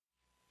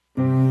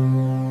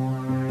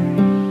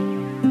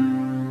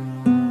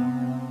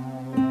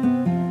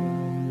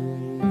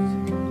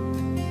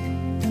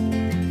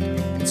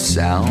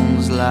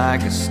Sounds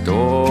like a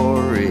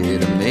story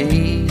to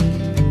me,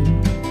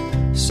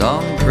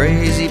 some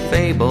crazy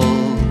fable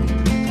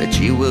that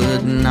you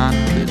would not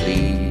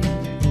believe.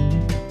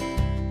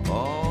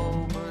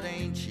 Oh, but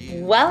ain't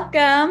you?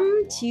 Welcome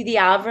to the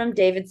Avram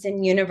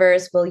Davidson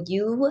universe, where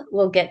you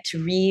will get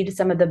to read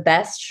some of the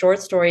best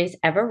short stories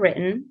ever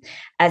written.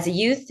 As a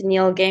youth,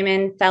 Neil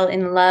Gaiman fell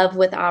in love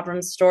with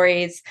Avram's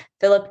stories.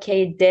 Philip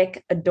K.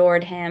 Dick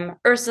adored him.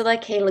 Ursula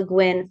K. Le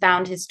Guin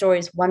found his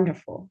stories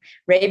wonderful.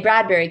 Ray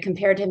Bradbury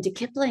compared him to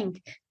Kipling.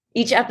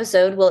 Each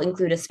episode will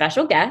include a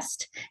special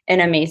guest, an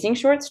amazing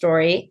short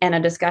story, and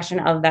a discussion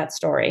of that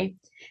story.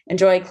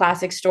 Enjoy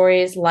classic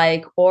stories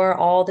like O'er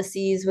All the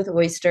Seas with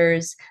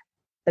Oysters,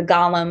 The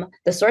Golem,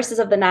 The Sources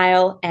of the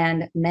Nile,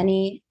 and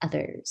many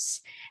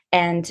others.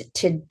 And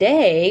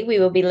today we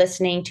will be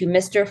listening to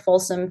Mr.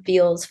 Folsom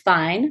Feels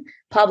Fine,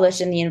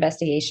 published in the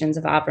Investigations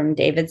of Avram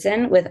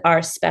Davidson, with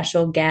our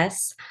special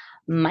guest,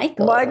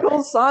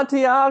 Michael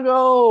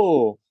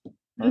Santiago.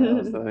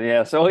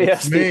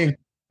 Yes, me.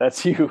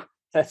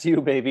 That's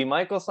you, baby.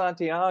 Michael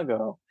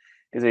Santiago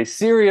is a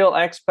serial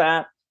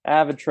expat,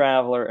 avid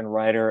traveler, and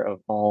writer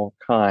of all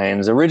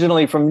kinds.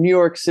 Originally from New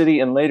York City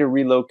and later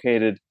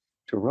relocated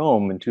to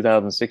Rome in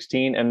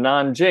 2016 and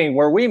Nanjing,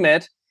 where we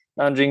met,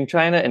 Nanjing,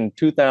 China, in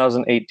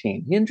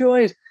 2018. He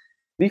enjoys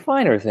the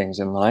finer things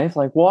in life,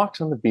 like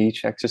walks on the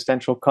beach,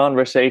 existential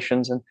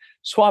conversations, and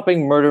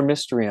swapping murder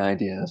mystery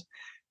ideas.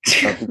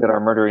 Don't forget our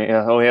murder.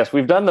 Oh, yes,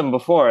 we've done them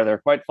before. They're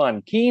quite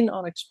fun. Keen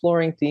on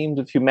exploring themes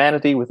of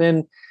humanity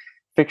within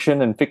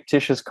fiction and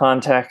fictitious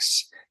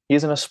contexts.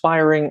 He's an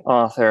aspiring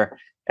author.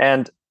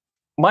 And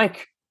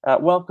Mike,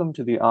 welcome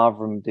to the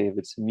Avram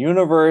Davidson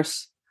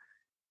universe.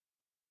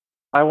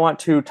 I want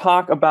to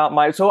talk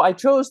about so I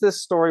chose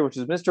this story, which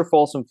is Mr.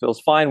 Folsom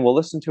Feels Fine. We'll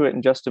listen to it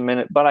in just a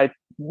minute, but I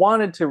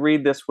wanted to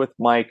read this with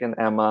Mike and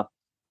Emma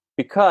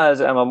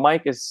because, Emma,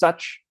 Mike is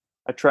such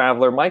a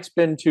traveler. Mike's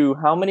been to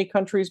how many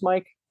countries,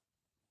 Mike?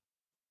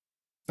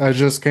 I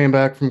just came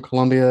back from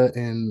Colombia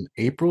in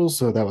April,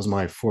 so that was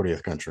my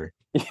 40th country.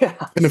 Yeah.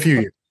 In a few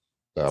years.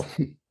 So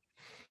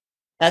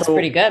That's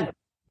pretty good.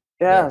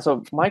 Yeah,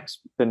 so Mike's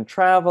been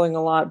traveling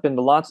a lot, been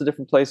to lots of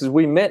different places.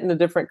 We met in a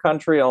different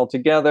country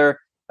altogether.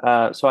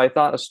 So I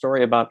thought a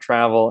story about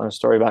travel and a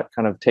story about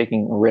kind of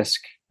taking a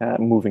risk,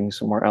 moving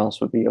somewhere else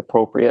would be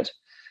appropriate.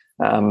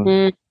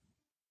 Yeah.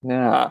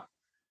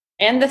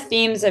 And the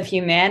themes of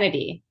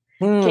humanity.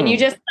 Can you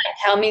just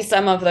tell me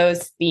some of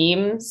those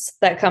themes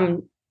that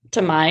come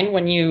to mind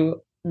when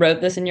you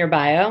wrote this in your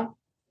bio?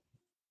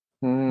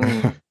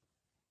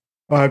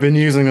 I've been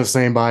using the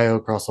same bio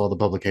across all the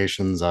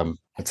publications I'm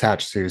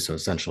attached to, so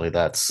essentially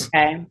that's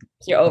okay.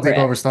 So you're over it.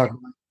 Overstock.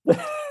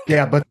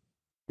 Yeah, but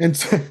in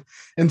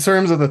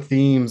terms of the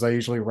themes, I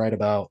usually write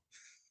about.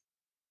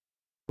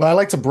 Well, I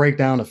like to break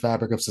down the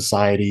fabric of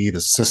society, the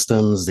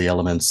systems, the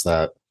elements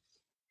that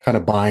kind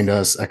of bind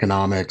us,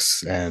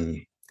 economics, and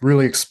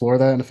really explore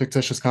that in a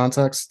fictitious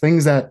context.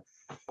 Things that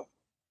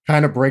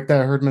kind of break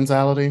that herd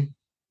mentality,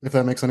 if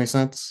that makes any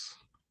sense.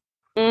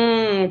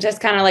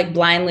 Just kind of like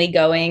blindly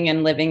going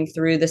and living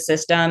through the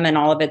system and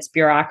all of its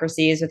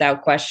bureaucracies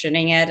without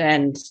questioning it,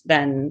 and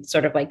then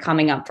sort of like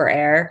coming up for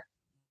air.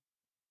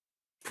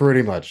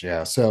 Pretty much,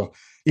 yeah. So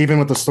even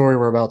with the story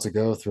we're about to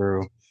go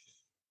through,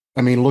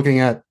 I mean, looking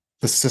at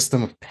the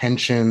system of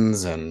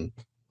pensions and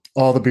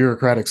all the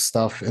bureaucratic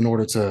stuff in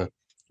order to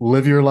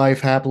live your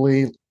life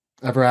happily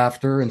ever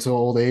after until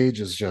old age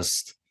is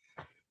just,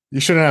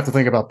 you shouldn't have to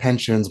think about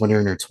pensions when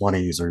you're in your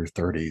 20s or your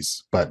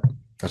 30s, but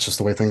that's just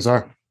the way things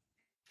are.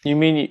 You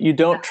mean you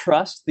don't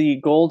trust the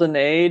golden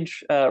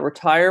age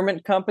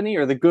retirement company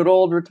or the good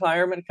old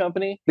retirement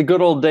company? The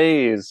good old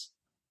days.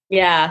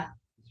 Yeah.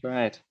 That's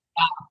right.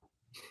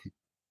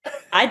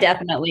 I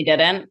definitely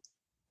didn't.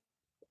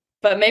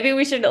 But maybe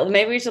we should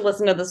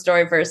listen to the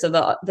story first so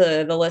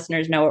the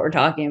listeners know what we're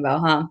talking about,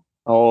 huh?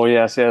 Oh,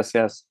 yes.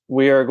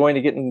 We are going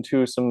to get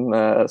into some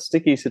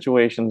sticky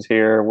situations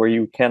here where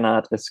you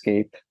cannot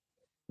escape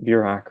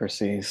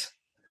bureaucracies.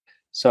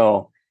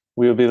 So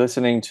we will be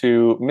listening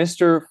to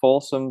Mr.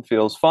 Folsom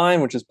Feels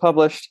Fine, which is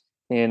published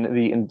in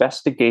the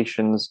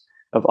Investigations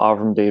of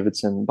Avram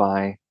Davidson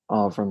by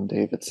Avram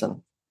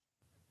Davidson.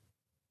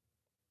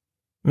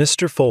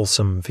 Mr.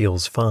 Folsom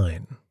Feels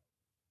Fine.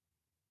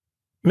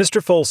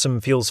 Mr.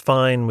 Folsom Feels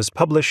Fine was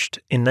published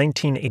in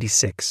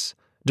 1986,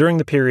 during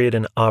the period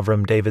in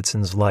Avram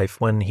Davidson's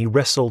life when he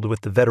wrestled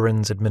with the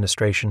Veterans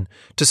Administration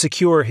to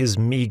secure his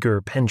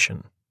meager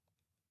pension.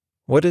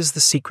 What is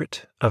the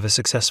secret of a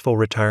successful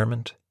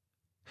retirement?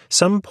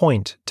 Some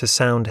point to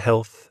sound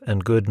health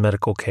and good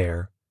medical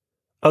care.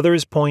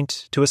 Others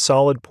point to a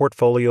solid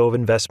portfolio of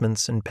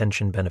investments and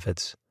pension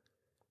benefits.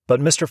 But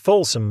Mr.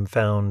 Folsom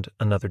found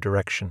another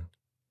direction.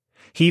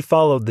 He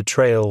followed the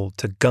trail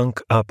to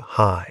Gunk Up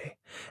High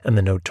and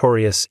the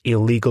notorious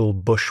illegal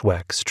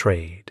bushwhacks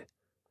trade.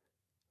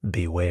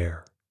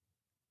 Beware.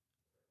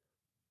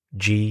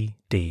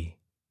 G.D.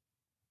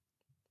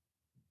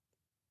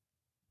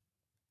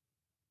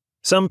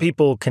 Some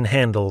people can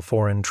handle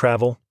foreign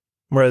travel,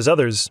 whereas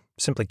others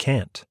simply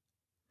can't.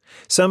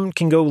 Some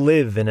can go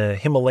live in a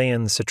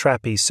Himalayan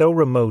satrapy so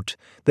remote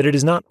that it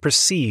is not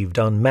perceived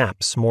on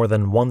maps more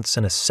than once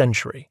in a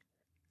century.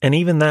 And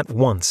even that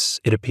once,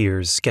 it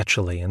appears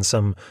sketchily in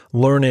some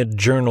learned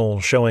journal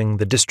showing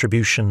the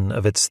distribution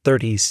of its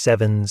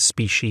 37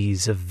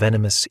 species of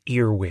venomous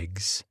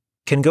earwigs,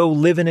 can go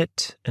live in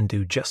it and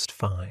do just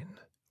fine,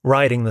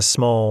 riding the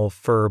small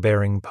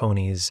fur-bearing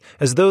ponies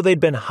as though they'd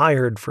been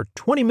hired for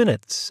 20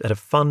 minutes at a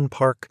fun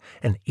park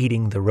and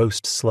eating the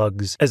roast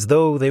slugs as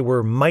though they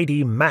were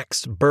mighty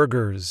Max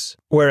burgers,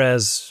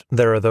 whereas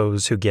there are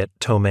those who get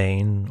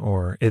ptomaine,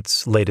 or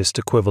its latest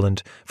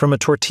equivalent, from a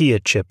tortilla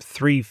chip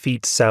 3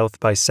 feet south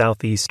by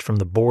southeast from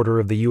the border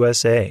of the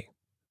USA.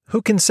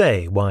 Who can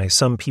say why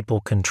some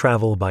people can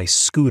travel by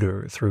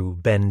scooter through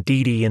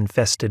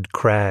banditti-infested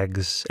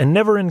crags and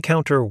never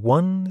encounter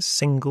one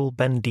single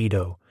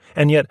bandito,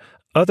 and yet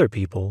other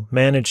people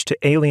manage to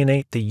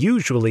alienate the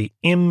usually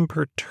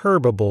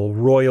imperturbable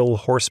royal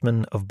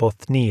horsemen of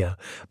Bothnia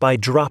by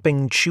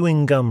dropping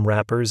chewing gum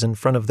wrappers in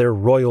front of their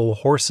royal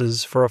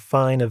horses for a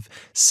fine of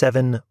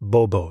 7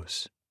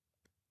 bobos?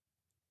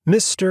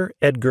 Mr.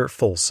 Edgar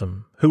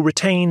Folsom, who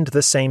retained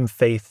the same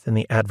faith in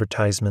the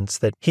advertisements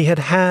that he had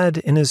had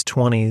in his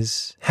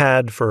 20s,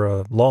 had for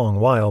a long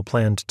while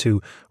planned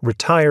to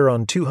retire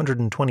on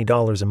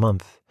 $220 a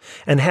month,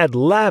 and had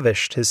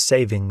lavished his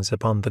savings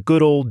upon the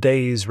good old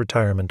days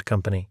retirement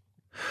company.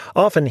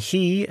 Often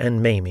he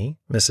and Mamie,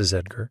 Mrs.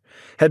 Edgar,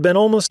 had been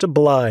almost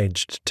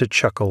obliged to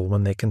chuckle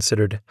when they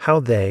considered how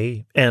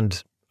they,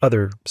 and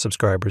other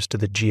subscribers to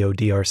the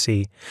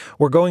GODRC,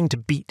 were going to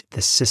beat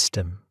the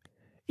system,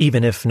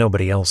 even if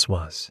nobody else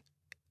was.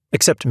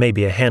 Except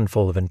maybe a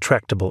handful of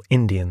intractable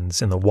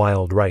Indians in the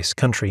wild rice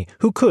country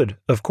who could,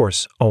 of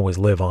course, always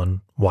live on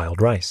wild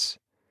rice.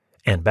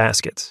 And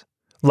baskets.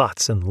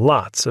 Lots and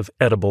lots of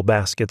edible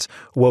baskets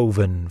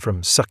woven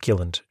from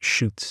succulent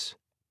shoots.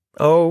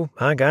 "Oh,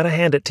 I gotta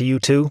hand it to you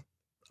two,"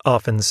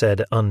 often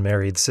said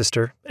unmarried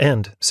sister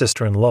and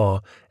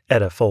sister-in-law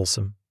Etta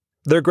Folsom.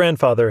 Their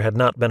grandfather had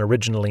not been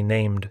originally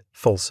named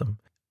Folsom.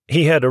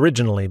 He had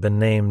originally been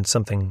named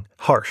something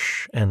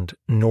harsh and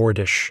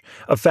Nordish,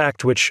 a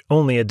fact which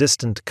only a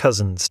distant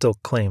cousin still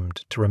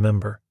claimed to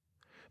remember.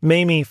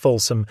 Mamie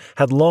Folsom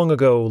had long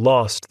ago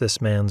lost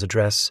this man's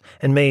address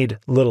and made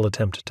little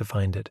attempt to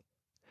find it.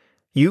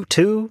 "You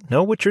two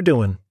know what you're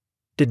doing."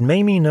 Did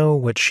Mamie know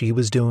what she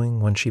was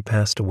doing when she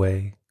passed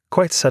away,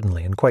 quite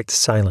suddenly and quite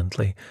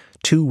silently,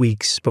 2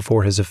 weeks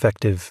before his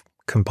effective,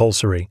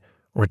 compulsory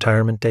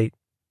retirement date?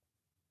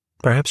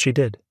 Perhaps she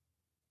did.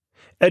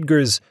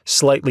 Edgar's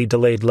slightly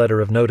delayed letter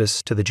of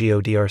notice to the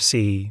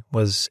GODRC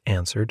was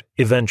answered,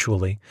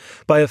 eventually,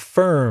 by a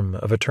firm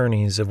of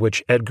attorneys of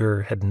which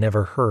Edgar had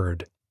never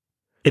heard.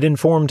 It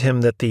informed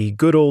him that the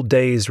Good Old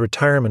Days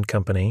Retirement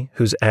Company,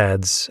 whose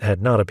ads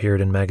had not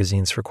appeared in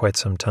magazines for quite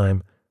some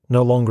time,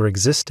 no longer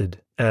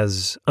existed,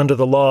 as, under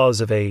the laws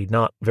of a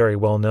not very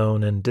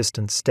well-known and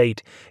distant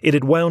state, it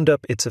had wound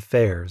up its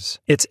affairs.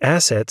 Its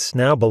assets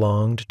now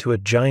belonged to a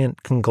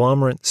giant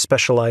conglomerate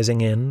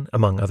specializing in,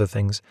 among other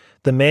things,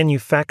 the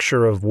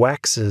manufacture of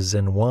waxes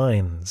and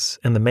wines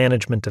and the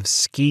management of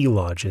ski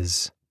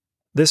lodges.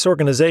 This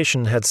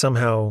organization had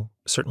somehow,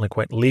 certainly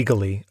quite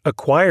legally,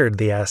 acquired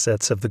the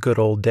assets of the Good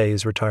Old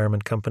Days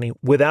Retirement Company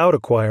without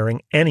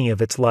acquiring any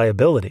of its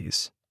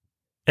liabilities.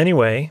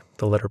 Anyway,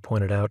 the letter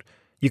pointed out,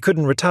 you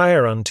couldn't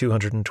retire on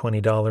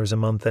 $220 a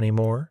month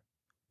anymore.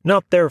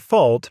 Not their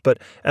fault, but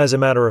as a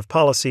matter of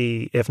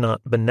policy, if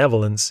not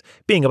benevolence,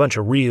 being a bunch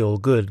of real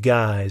good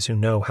guys who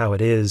know how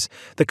it is,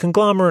 the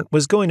conglomerate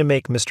was going to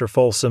make Mr.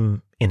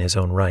 Folsom, in his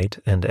own right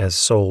and as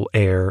sole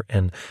heir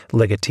and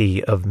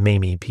legatee of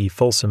Mamie P.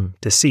 Folsom,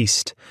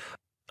 deceased,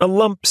 a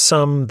lump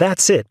sum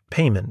that's-it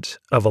payment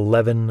of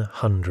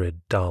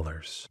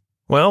 $1,100.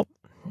 Well,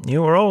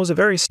 you were always a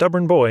very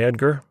stubborn boy,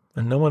 Edgar,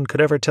 and no one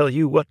could ever tell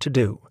you what to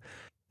do.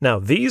 Now,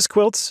 these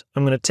quilts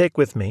I'm going to take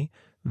with me,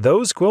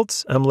 those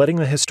quilts I'm letting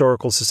the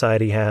Historical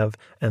Society have,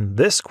 and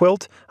this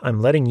quilt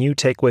I'm letting you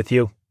take with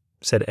you,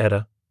 said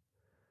Etta.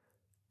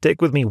 Take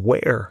with me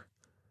where?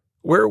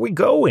 Where are we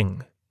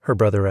going? Her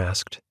brother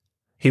asked.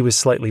 He was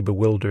slightly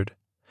bewildered.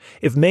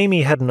 If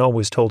Mamie hadn't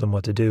always told him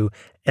what to do,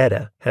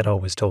 Etta had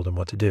always told him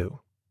what to do.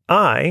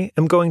 I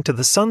am going to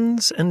the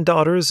Sons and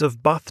Daughters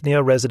of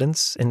Bothnia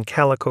residence in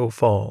Calico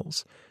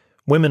Falls.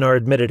 Women are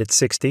admitted at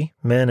 60,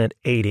 men at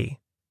 80.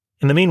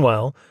 In the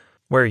meanwhile,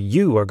 where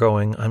you are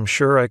going, I'm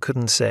sure I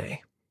couldn't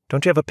say.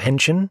 Don't you have a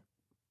pension?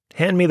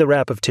 Hand me the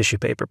wrap of tissue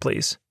paper,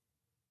 please.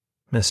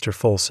 Mr.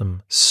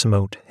 Folsom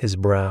smote his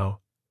brow.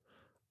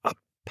 A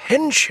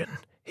pension?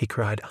 He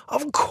cried.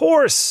 Of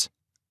course!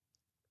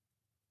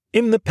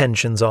 In the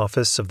pensions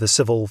office of the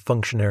Civil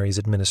Functionaries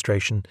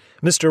Administration,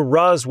 Mr.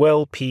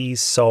 Roswell P.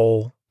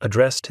 Saul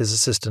addressed his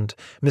assistant,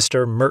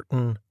 Mr.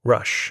 Merton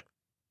Rush.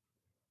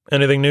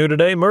 Anything new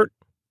today, Mert?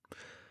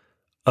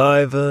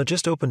 I've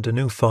just opened a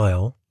new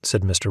file,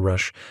 said Mr.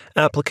 Rush.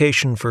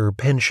 Application for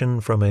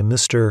pension from a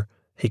Mr.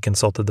 He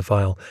consulted the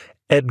file.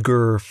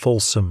 Edgar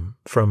Folsom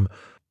from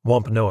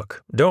Wampanoag.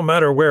 Don't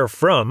matter where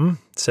from,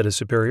 said his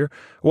superior.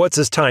 What's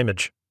his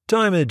timage?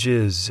 Timage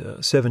is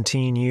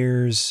 17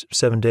 years,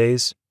 7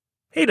 days.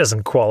 He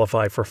doesn't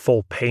qualify for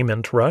full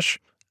payment, Rush.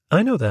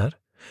 I know that.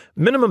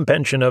 Minimum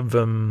pension of,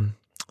 let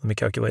me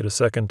calculate a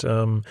second,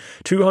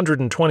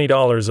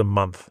 $220 a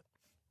month.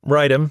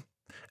 Write him.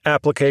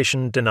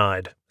 Application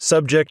denied.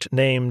 Subject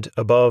named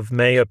above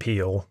may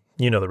appeal.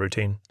 You know the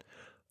routine.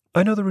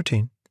 I know the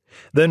routine.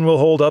 Then we'll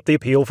hold up the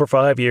appeal for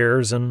 5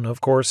 years, and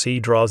of course he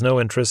draws no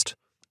interest.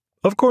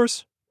 Of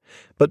course.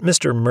 But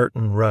Mr.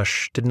 Merton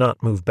Rush did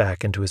not move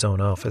back into his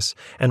own office,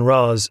 and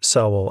Roz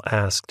Sowell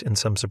asked in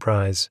some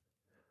surprise,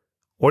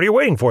 "What are you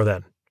waiting for,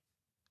 then?"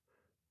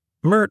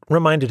 Mert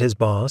reminded his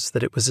boss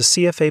that it was a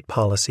CFA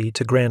policy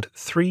to grant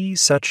 3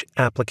 such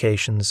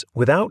applications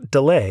without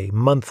delay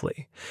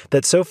monthly,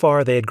 that so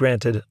far they had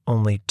granted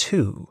only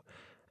 2,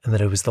 and that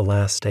it was the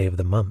last day of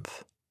the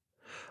month.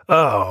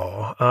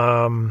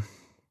 Oh,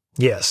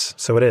 yes,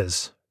 so it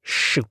is.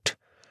 Shoot.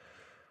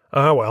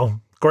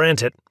 Well,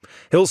 grant it.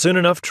 He'll soon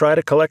enough try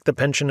to collect the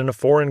pension in a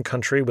foreign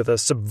country with a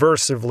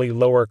subversively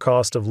lower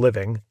cost of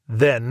living.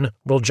 Then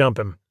we'll jump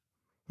him.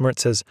 Mert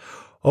says,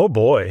 "Oh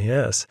boy,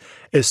 yes.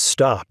 Is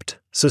stopped.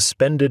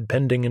 Suspended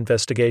pending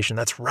investigation.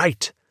 That's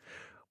right.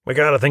 We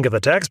gotta think of the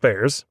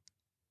taxpayers."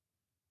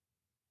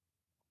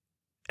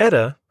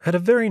 Etta had a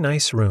very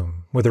nice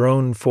room with her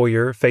own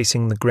foyer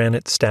facing the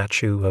granite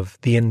statue of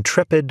the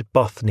intrepid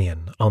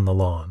Bothnian on the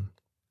lawn.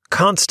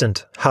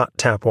 Constant hot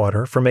tap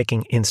water for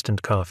making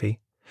instant coffee.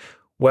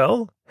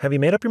 "Well, have you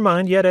made up your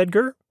mind yet,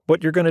 Edgar?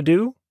 What you're going to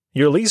do?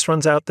 Your lease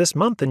runs out this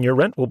month and your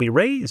rent will be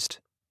raised."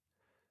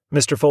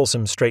 Mr.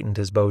 Folsom straightened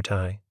his bow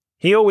tie.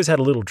 He always had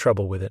a little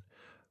trouble with it.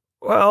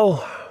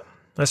 "Well,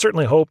 I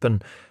certainly hope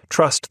and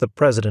trust the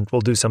president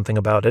will do something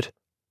about it."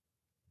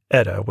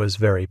 Etta was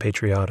very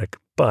patriotic,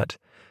 but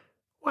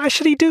why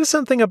should he do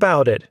something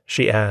about it?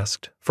 She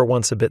asked, for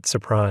once a bit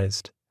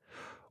surprised.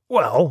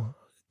 "Well,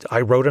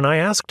 I wrote and I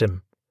asked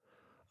him."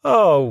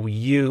 "Oh,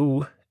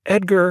 you.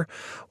 Edgar,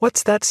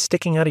 what's that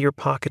sticking out of your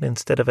pocket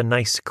instead of a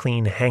nice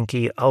clean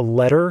hanky? A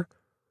letter?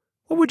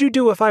 What would you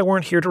do if I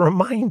weren't here to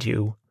remind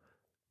you?"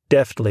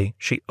 Deftly,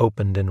 she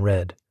opened and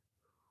read.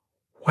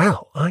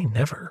 "Well, I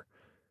never.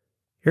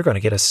 You're going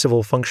to get a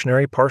civil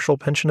functionary partial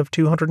pension of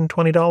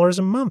 $220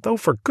 a month. Oh,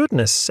 for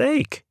goodness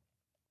sake."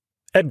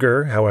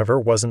 Edgar, however,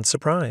 wasn't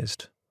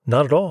surprised.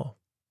 Not at all.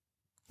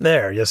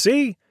 "There, you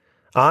see?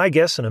 I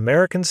guess an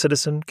American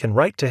citizen can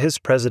write to his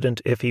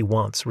president if he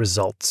wants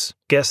results.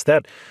 Guess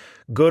that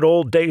good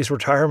old days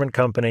retirement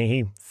company,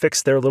 he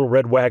fixed their little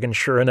red wagon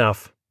sure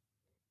enough."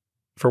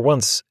 For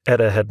once,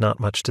 Etta had not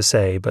much to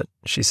say, but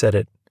she said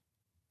it.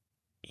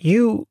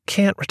 "You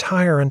can't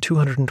retire on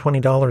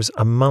 $220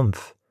 a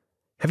month.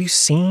 Have you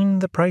seen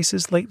the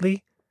prices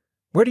lately?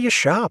 Where do you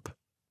shop?"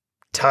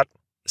 "Tut,"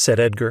 said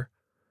Edgar.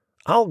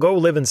 "I'll go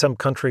live in some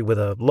country with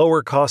a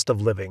lower cost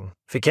of living.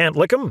 If you can't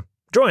lick 'em,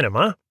 join 'em,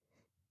 huh?"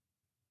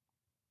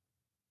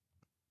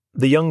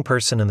 The young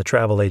person in the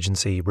travel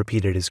agency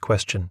repeated his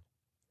question.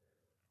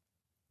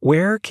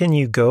 "Where can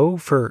you go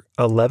for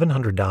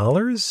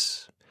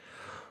 $1,100?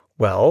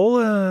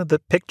 Well,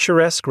 the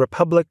picturesque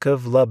Republic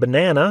of La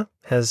Banana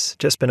has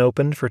just been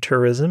opened for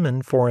tourism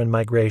and foreign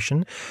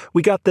migration.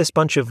 We got this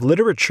bunch of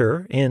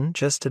literature in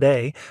just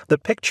today, the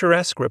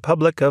picturesque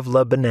Republic of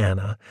La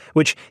Banana,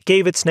 which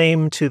gave its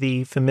name to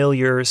the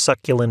familiar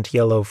succulent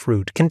yellow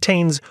fruit,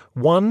 contains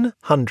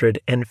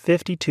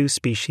 152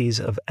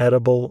 species of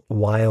edible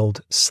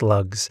wild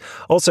slugs.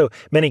 Also,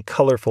 many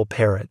colorful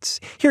parrots.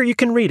 Here, you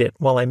can read it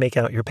while I make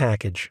out your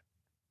package."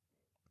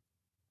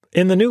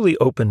 In the newly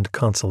opened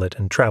consulate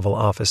and travel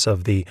office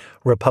of the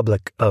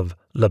Republic of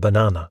La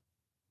Banana,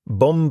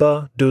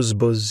 Bomba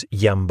Duzbuz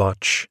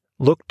Yamboch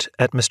looked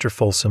at Mr.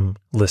 Folsom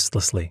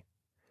listlessly.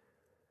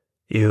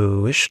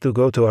 "You wish to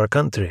go to our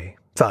country?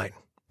 Fine,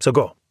 so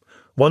go.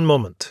 One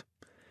moment.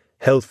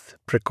 Health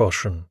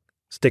precaution.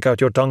 Stick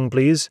out your tongue,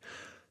 please.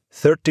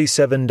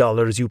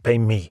 $37 you pay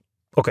me.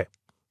 Okay,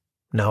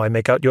 now I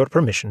make out your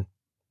permission."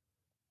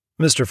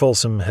 Mr.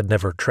 Folsom had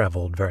never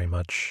traveled very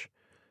much.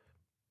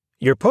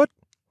 "You're put?"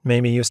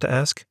 Mamie used to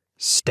ask.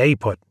 "Stay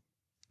put."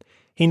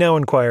 He now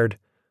inquired,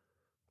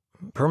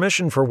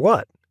 "Permission for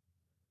what?"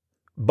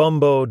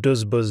 Bumbo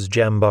Duzbuz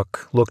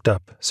Jambuk looked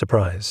up,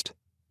 surprised.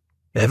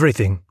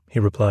 "Everything," he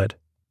replied.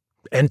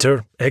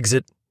 "Enter,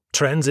 exit,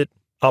 transit,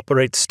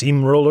 operate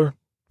steamroller.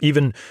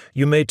 Even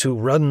you may to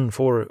run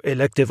for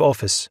elective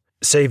office,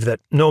 save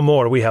that no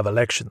more we have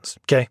elections,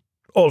 okay?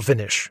 All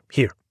finish,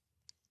 here."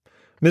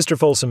 Mr.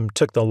 Folsom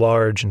took the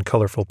large and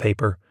colorful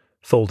paper,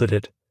 folded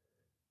it.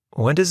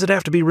 "When does it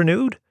have to be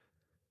renewed?"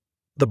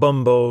 The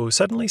bumbo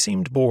suddenly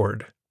seemed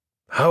bored.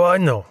 "How I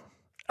know?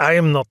 I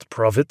am not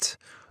prophet.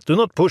 Do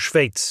not push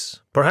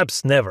fates.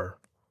 Perhaps never.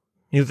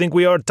 You think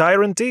we are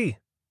tyranty?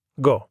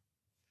 Go."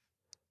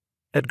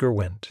 Edgar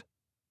went.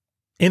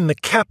 In the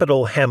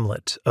capital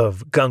hamlet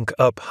of Gunk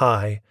Up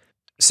High,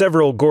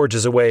 several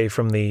gorges away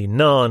from the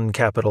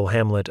non-capital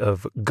hamlet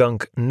of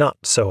Gunk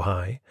Not So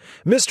High,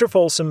 Mr.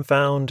 Folsom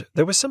found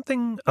there was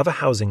something of a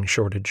housing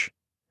shortage.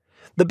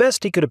 The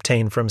best he could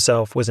obtain for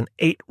himself was an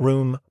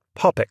 8-room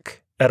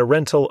poppick at a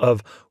rental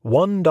of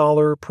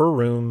 $1 per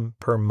room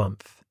per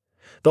month.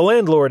 the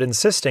landlord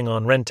insisting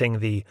on renting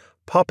the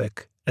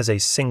popik as a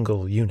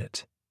single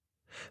unit.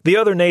 The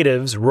other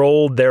natives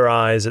rolled their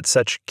eyes at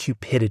such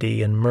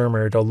cupidity and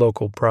murmured a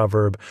local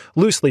proverb,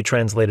 loosely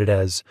translated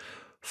as,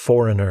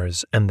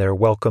 "Foreigners and their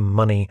welcome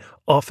money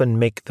often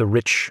make the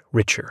rich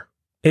richer."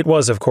 It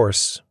was, of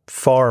course,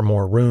 far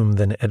more room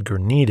than Edgar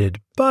needed,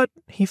 but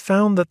he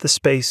found that the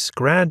space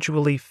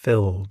gradually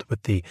filled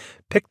with the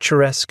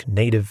picturesque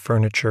native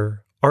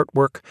furniture,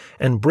 artwork,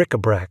 and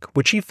bric-a-brac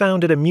which he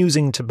found it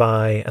amusing to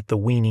buy at the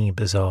Weenie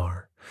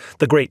Bazaar.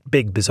 The great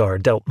big bazaar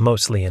dealt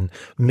mostly in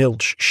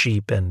milch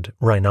sheep and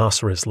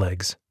rhinoceros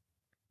legs.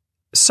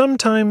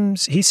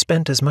 Sometimes he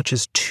spent as much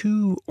as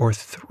 $2 or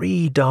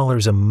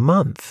 $3 a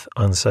month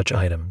on such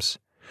items.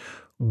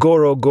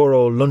 Goro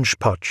goro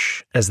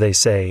lunchpach, as they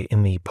say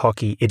in the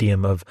Pocky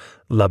idiom of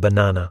La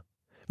Banana,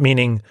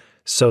 meaning,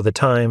 so the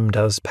time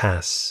does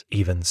pass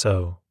even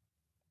so.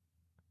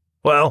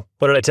 "Well,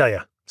 what did I tell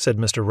you?" said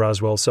Mr.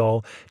 Roswell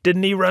Saul.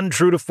 "Didn't he run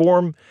true to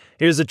form?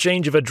 Here's a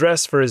change of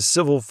address for his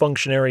civil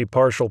functionary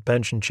partial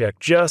pension check,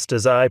 just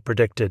as I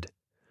predicted."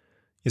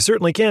 "You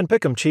certainly can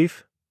pick 'em,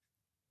 Chief."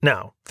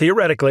 "Now,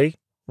 theoretically,"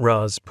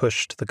 Roz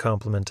pushed the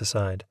compliment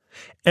aside,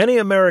 "any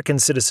American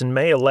citizen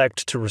may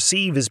elect to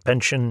receive his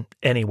pension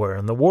anywhere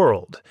in the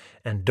world.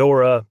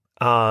 Andorra,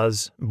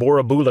 Oz,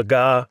 Bora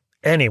Bulaga,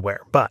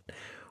 anywhere. But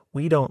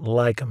we don't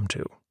like 'em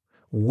to.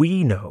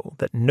 We know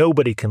that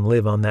nobody can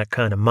live on that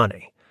kind of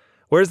money.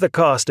 Where's the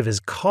cost of his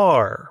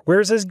car?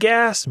 Where's his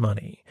gas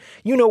money?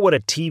 You know what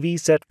a TV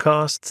set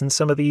costs in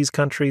some of these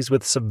countries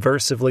with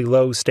subversively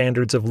low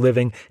standards of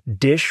living?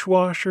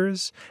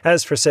 Dishwashers?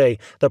 As for, say,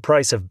 the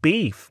price of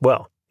beef,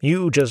 well,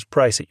 you just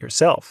price it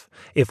yourself.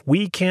 If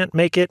we can't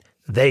make it,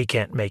 they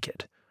can't make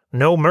it.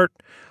 No, Mert,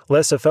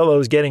 unless a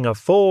fellow's getting a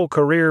full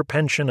career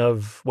pension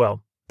of,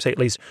 well, say at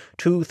least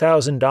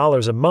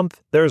 $2,000 a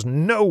month, there's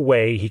no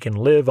way he can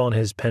live on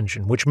his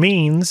pension, which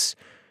means,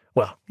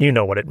 well, you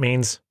know what it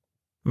means."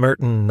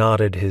 Merton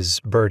nodded his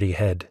birdy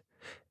head.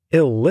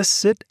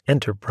 "Illicit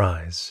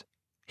enterprise."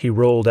 He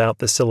rolled out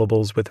the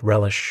syllables with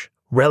relish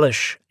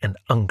and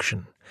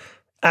unction.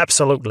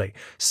 "Absolutely.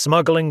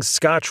 Smuggling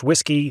Scotch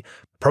whiskey,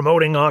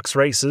 promoting ox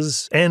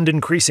races, and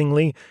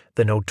increasingly,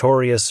 the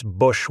notorious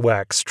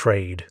bushwhacks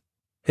trade."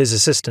 His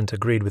assistant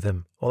agreed with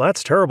him. "Well,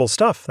 that's terrible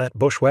stuff, that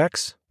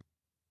bushwhacks."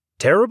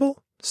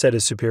 "Terrible?" said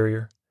his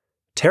superior.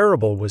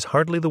 Terrible was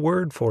hardly the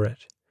word for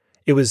it.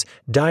 It was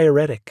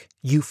diuretic,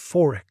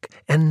 euphoric,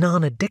 and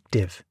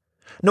non-addictive.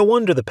 No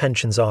wonder the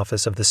Pensions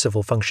Office of the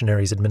Civil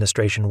Functionaries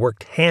Administration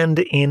worked hand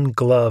in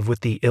glove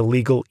with the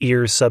Illegal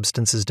Ear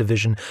Substances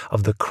Division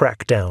of the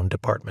Crackdown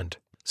Department.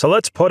 "So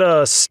let's put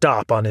a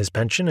stop on his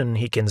pension, and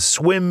he can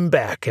swim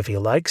back if he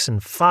likes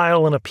and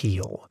file an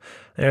appeal.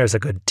 There's a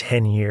good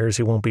 10 years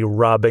he won't be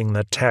robbing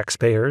the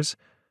taxpayers."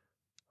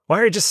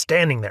 "Why are you just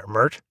standing there,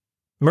 Mert?"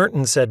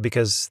 Merton said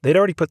because they'd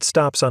already put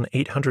stops on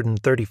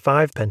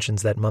 835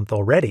 pensions that month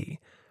already,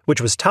 which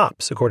was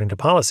tops according to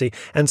policy,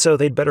 and so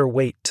they'd better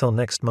wait till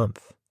next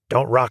month.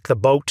 "Don't rock the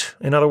boat,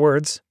 in other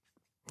words."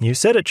 "You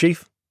said it,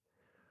 Chief."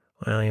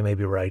 "Well, you may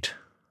be right.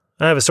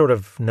 I have a sort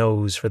of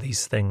nose for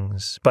these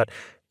things. But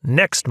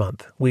next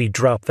month we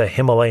drop the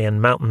Himalayan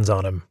mountains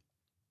on him."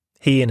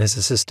 He and his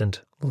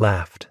assistant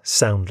laughed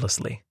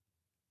soundlessly.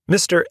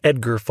 Mr.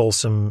 Edgar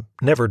Folsom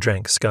never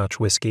drank Scotch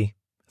whiskey,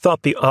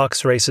 thought the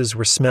ox races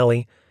were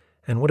smelly,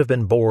 and would have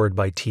been bored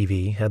by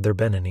TV had there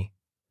been any.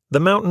 The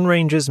mountain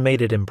ranges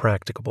made it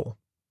impracticable.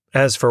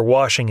 As for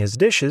washing his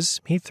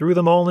dishes, he threw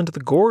them all into the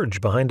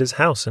gorge behind his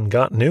house and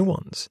got new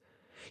ones.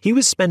 He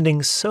was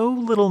spending so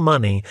little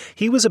money,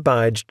 he was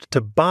obliged to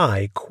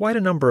buy quite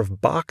a number of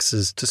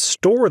boxes to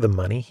store the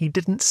money he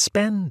didn't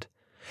spend.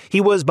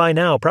 He was by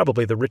now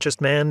probably the richest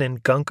man in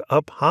Gunk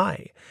Up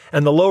High,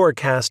 and the lower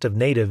caste of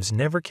natives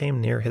never came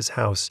near his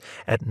house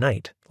at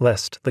night,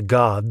 lest the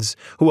gods,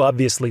 who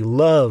obviously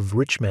love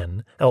rich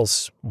men,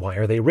 else why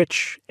are they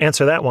rich?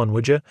 Answer that one,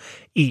 would you?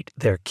 Eat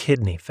their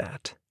kidney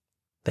fat.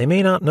 They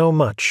may not know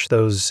much,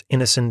 those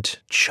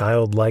innocent,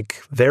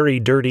 childlike, very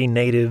dirty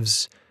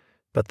natives,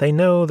 but they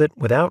know that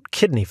without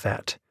kidney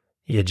fat,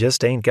 you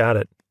just ain't got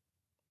it.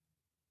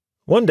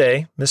 One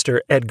day, Mr.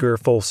 Edgar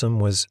Folsom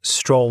was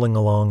strolling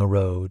along a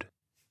road.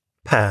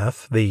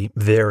 Path, the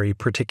very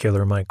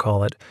particular might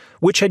call it,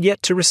 which had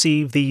yet to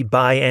receive the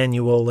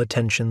biannual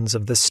attentions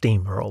of the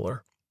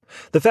steamroller.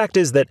 The fact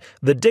is that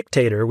the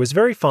dictator was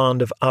very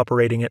fond of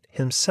operating it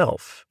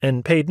himself,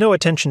 and paid no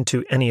attention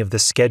to any of the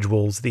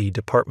schedules the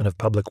Department of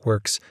Public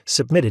Works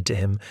submitted to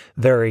him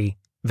very,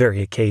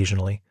 very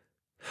occasionally.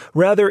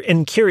 Rather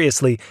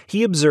incuriously,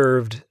 he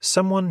observed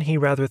someone he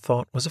rather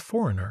thought was a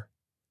foreigner.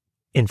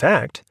 In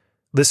fact,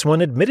 this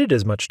one admitted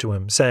as much to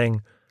him,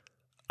 saying,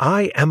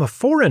 "I am a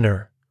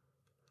foreigner."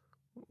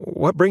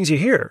 "What brings you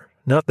here?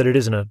 Not that it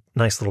isn't a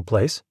nice little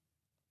place."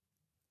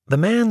 The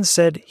man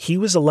said he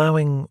was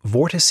allowing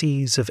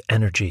vortices of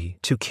energy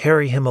to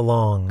carry him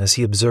along as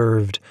he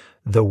observed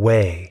the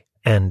way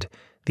and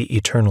the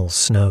eternal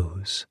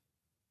snows.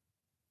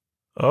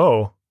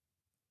 "Oh."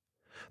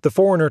 The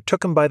foreigner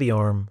took him by the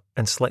arm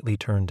and slightly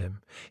turned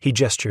him. He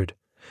gestured.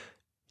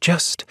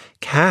 Just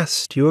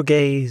cast your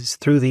gaze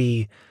through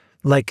the,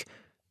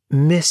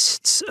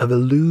 mists of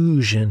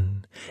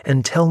illusion,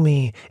 and tell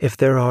me if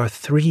there are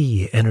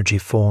 3 energy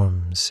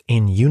forms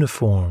in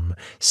uniform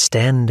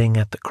standing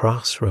at the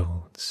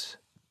crossroads.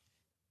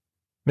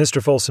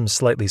 Mr. Folsom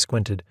slightly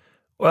squinted.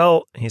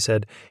 Well, he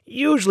said,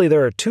 usually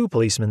there are 2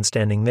 policemen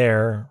standing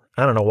there.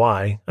 I don't know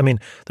why. I mean,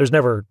 there's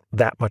never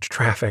that much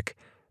traffic.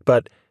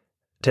 But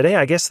today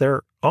I guess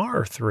there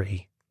are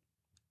 3.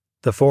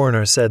 The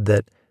foreigner said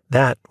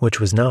that which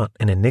was not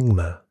an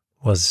enigma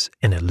was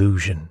an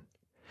illusion.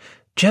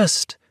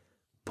 Just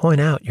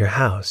point out your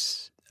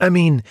house. I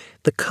mean,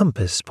 the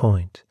compass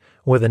point,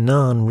 where the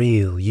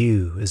non-real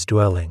you is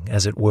dwelling,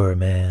 as it were,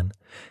 man.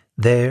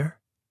 There?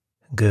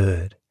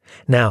 Good.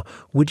 Now,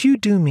 would you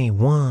do me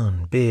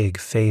one big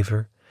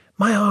favor?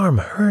 My arm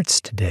hurts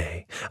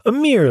today. A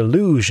mere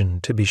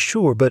illusion, to be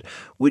sure, but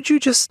would you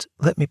just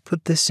let me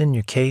put this in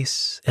your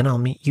case, and I'll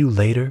meet you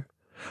later?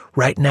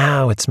 Right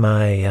now it's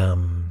my,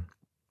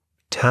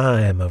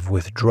 time of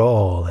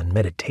withdrawal and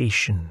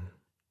meditation.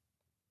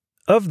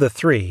 Of the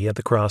 3 at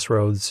the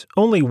crossroads,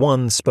 only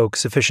one spoke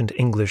sufficient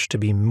English to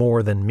be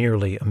more than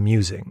merely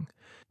amusing.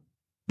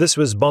 This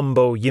was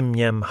Bumbo Yim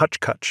Yam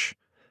Hutchcutch.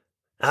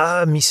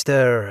 Ah,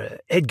 Mr.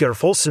 Edgar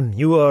Folsom,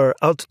 you are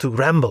out to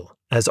ramble,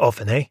 as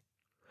often, eh?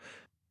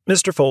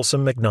 Mr.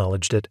 Folsom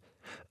acknowledged it.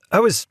 I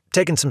was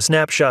taking some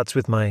snapshots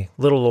with my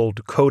little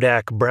old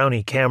Kodak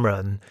Brownie camera,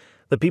 and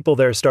the people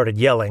there started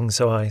yelling,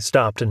 so I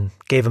stopped and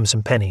gave them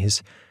some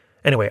pennies.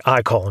 Anyway,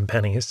 I call them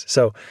pennies.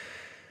 So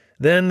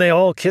then they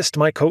all kissed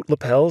my coat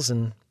lapels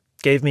and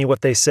gave me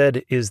what they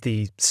said is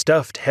the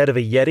stuffed head of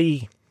a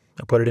Yeti.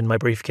 I put it in my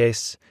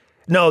briefcase.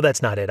 No,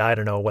 that's not it. I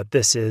don't know what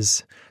this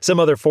is. Some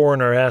other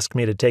foreigner asked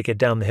me to take it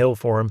down the hill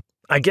for him.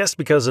 I guess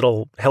because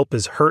it'll help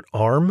his hurt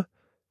arm.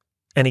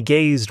 And he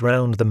gazed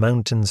round the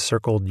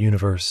mountain-circled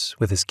universe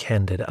with his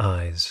candid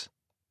eyes.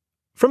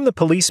 From the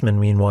policeman,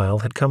 meanwhile,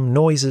 had come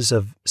noises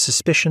of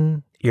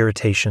suspicion,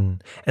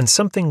 irritation, and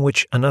something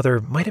which another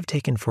might have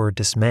taken for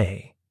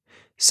dismay.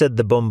 Said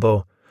the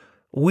Bumbo,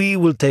 "We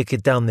will take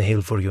it down the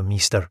hill for you,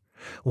 mister.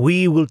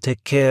 We will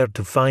take care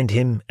to find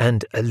him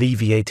and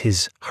alleviate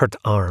his hurt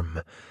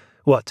arm.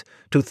 What,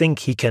 to think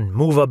he can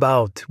move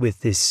about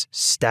with this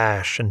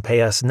stash and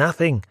pay us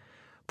nothing?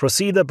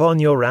 Proceed upon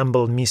your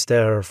ramble,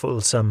 Mr.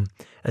 Folsom,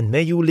 and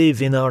may you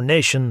live in our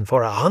nation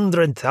for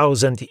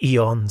 100,000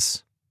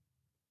 eons."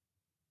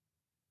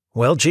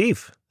 "Well,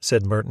 Chief,"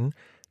 said Merton,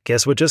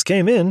 "guess what just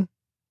came in?"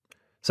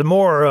 "Some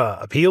more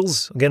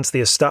appeals against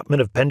the estoppment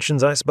of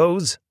pensions, I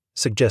suppose?"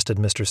 suggested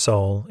Mr.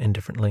 Saul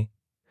indifferently.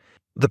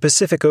 The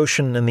Pacific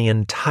Ocean and the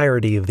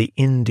entirety of the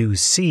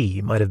Indus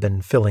Sea might have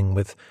been filling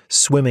with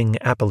swimming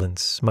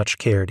appellants, much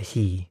cared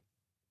he.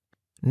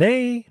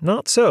 "Nay,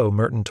 not so,"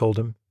 Merton told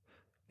him.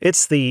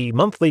 "It's the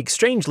monthly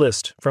exchange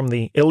list from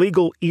the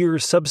Illegal Ear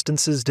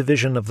Substances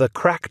Division of the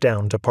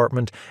Crackdown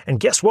Department, and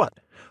guess what?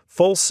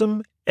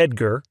 Folsom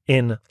Edgar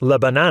in La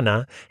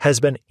Banana has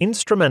been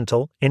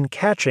instrumental in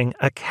catching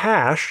a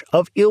cache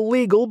of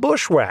illegal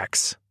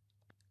bushwhacks."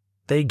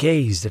 They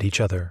gazed at each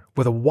other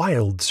with a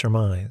wild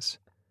surmise.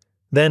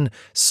 Then,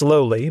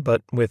 slowly,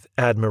 but with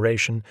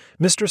admiration,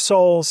 Mr.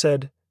 Saul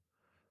said,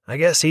 "I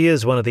guess he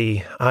is one of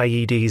the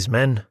IED's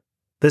men.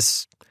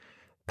 This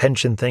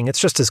pension thing, it's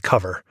just his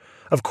cover.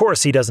 Of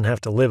course he doesn't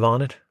have to live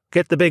on it.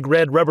 Get the big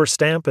red rubber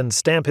stamp and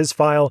stamp his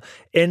file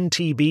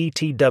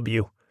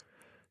NTBTW.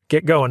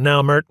 Get going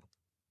now, Mert."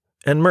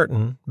 And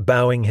Merton,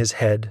 bowing his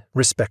head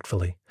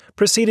respectfully,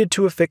 proceeded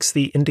to affix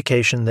the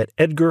indication that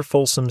Edgar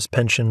Folsom's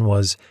pension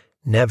was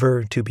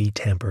never to be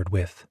tampered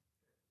with.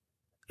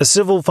 A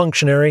civil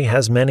functionary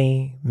has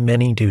many,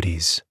 many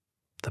duties.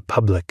 The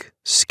public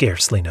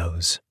scarcely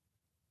knows.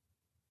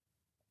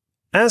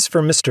 As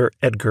for Mr.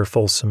 Edgar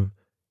Folsom,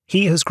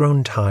 he has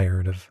grown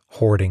tired of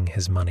hoarding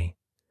his money.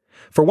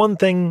 For one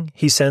thing,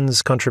 he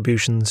sends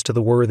contributions to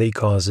the worthy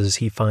causes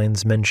he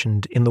finds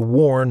mentioned in the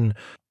worn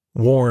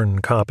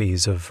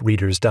copies of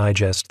Reader's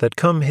Digest that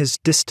come his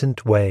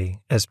distant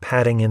way as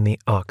padding in the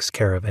ox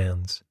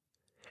caravans.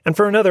 And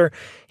for another,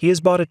 he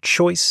has bought a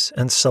choice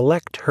and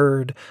select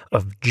herd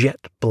of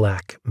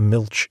jet-black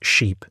milch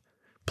sheep,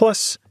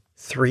 plus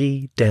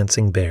 3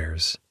 dancing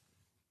bears.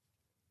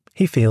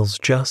 He feels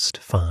just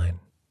fine.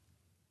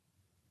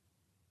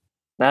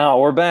 Now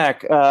we're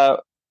back.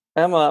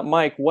 Emma,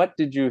 Mike, what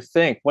did you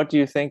think? What do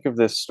you think of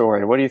this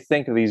story? What do you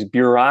think of these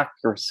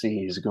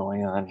bureaucracies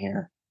going on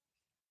here?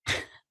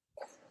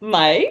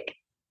 Mike?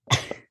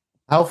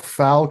 How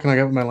foul can I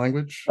get with my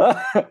language?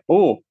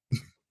 Oh,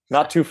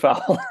 not too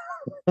foul.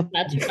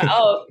 Not too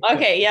foul. Oh,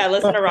 okay, yeah,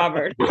 listen to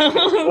Robert.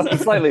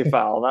 Slightly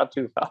foul, not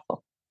too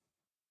foul.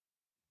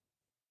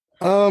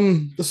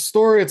 The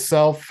story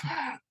itself,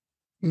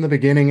 in the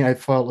beginning, I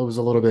felt it was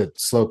a little bit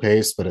slow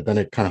paced, but then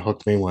it kind of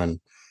hooked me when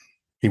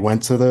he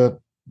went to the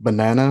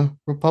Banana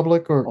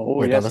Republic,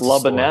 or yes, La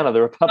Banana,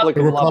 the Republic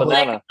of La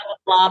Banana.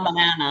 La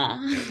Banana.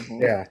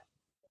 Yeah.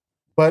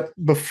 But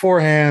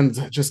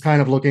beforehand, just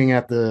kind of looking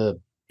at the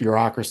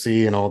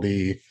bureaucracy and all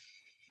the,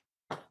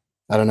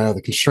 I don't know,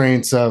 the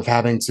constraints of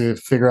having to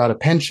figure out a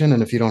pension,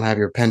 and if you don't have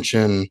your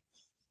pension,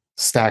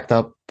 stacked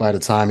up by the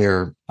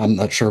time I'm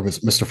not sure what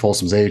Mr.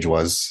 Folsom's age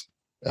was.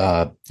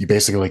 You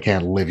basically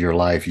can't live your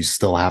life. You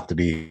still have to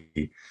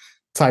be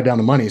tied down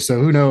to money. So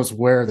who knows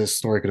where this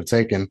story could have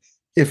taken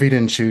if he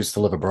didn't choose to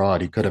live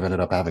abroad. He could have ended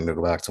up having to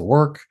go back to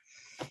work,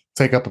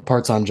 take up a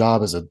part-time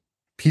job as a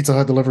Pizza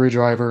Hut delivery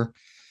driver.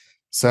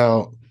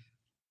 So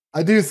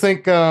I do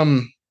think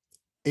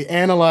it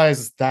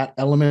analyzed that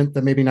element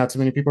that maybe not too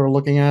many people are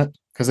looking at,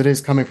 because it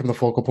is coming from the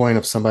focal point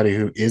of somebody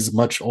who is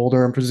much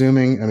older, I'm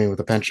presuming, I mean, with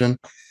a pension.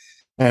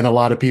 And a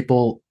lot of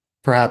people,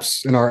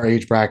 perhaps in our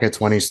age bracket,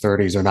 20s,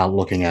 30s, are not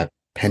looking at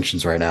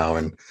pensions right now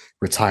and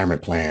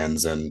retirement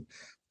plans and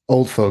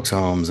old folks'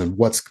 homes and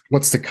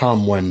what's to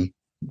come when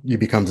you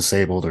become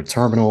disabled or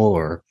terminal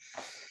or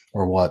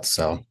what.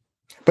 So,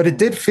 but it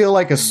did feel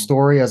like a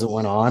story as it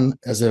went on,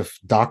 as if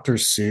Dr.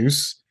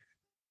 Seuss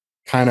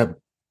kind of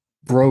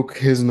broke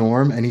his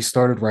norm and he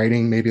started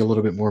writing maybe a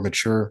little bit more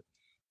mature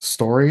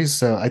stories.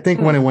 So I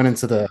think when it went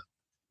into the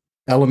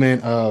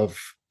element of,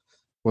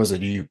 what was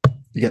it, you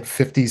get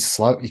 50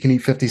 slug, you can eat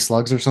 50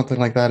 slugs or something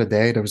like that a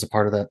day. There was a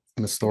part of that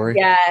in the story.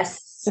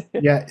 Yes.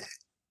 Yeah.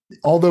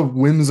 All the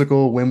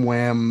whimsical whim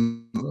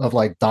wham of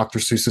like Dr.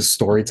 Seuss's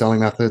storytelling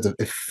methods,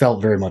 it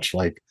felt very much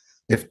like,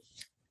 if,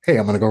 hey,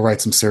 I'm going to go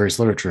write some serious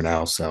literature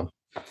now. So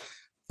that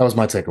was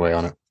my takeaway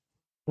on it.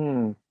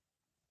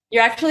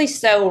 You're actually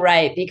so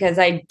right, because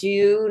I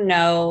do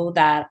know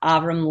that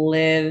Avram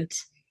lived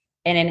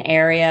in an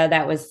area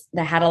that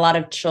had a lot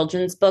of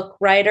children's book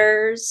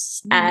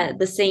writers at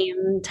the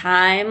same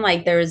time.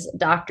 Like there's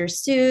Dr.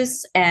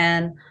 Seuss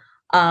and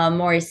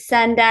Maurice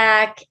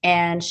Sendak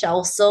and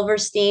Shel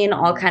Silverstein,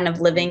 all kind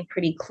of living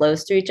pretty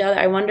close to each other.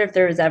 I wonder if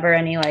there was ever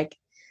any like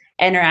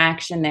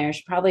interaction there. I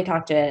should probably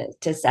talk to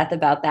Seth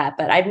about that,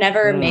 but I've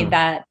never made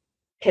that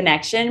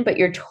connection. But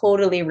you're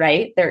totally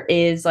right. There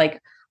is like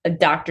a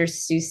Dr.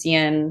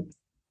 Seussian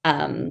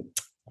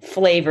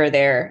flavor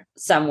there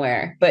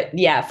somewhere, but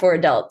yeah, for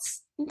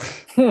adults.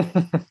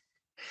 Yes,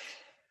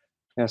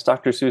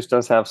 Dr. Seuss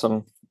does have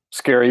some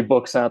scary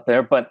books out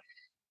there, but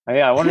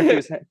yeah, I wonder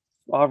if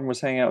Auburn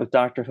was hanging out with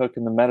Dr. Hook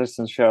in the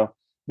medicine show.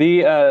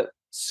 The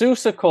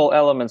Seussical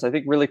elements, I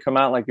think, really come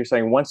out, like you're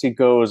saying, once he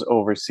goes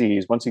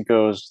overseas, once he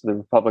goes to the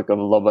Republic of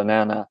La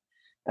Banana.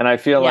 And I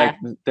feel like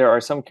there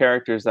are some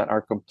characters that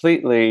are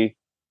completely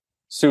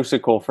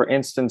Seussical. For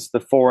instance, the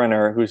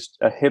foreigner who's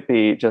a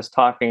hippie just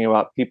talking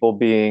about people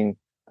being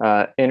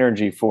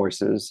energy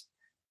forces.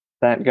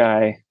 That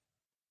guy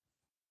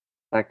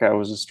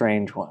was a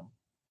strange one.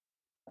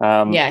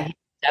 Yeah, he's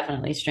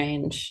definitely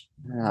strange.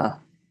 Yeah.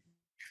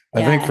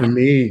 I think for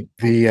me,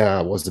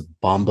 the was the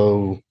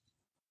Bombo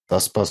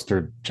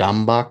Dustbuster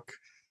Jambak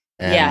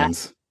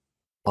and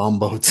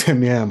Bombo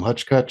Tim Yam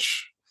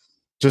Hutchkutch.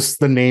 Just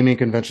the naming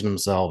convention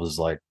themselves is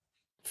like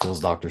feels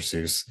Dr.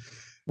 Seuss.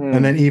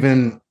 And then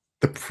even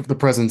the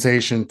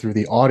presentation through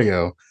the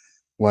audio,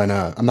 when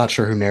I'm not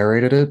sure who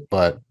narrated it,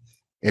 but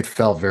it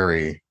felt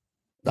very,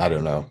 I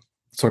don't know,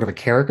 sort of a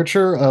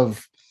caricature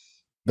of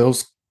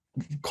those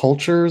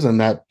cultures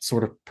and that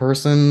sort of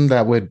person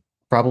that would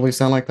probably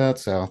sound like that.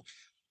 So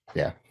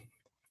yeah.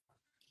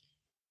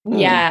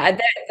 Yeah,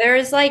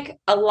 there's like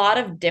a lot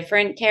of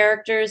different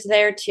characters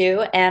there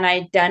too. And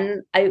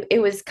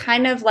it was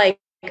kind of like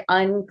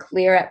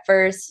unclear at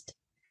first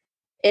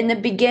in the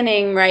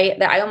beginning, right?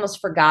 That I almost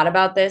forgot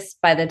about this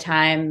by the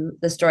time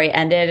the story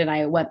ended and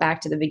I went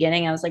back to the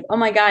beginning. I was like, oh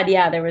my God,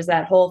 yeah, there was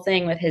that whole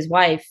thing with his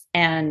wife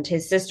and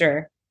his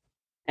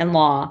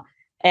sister-in-law.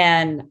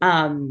 And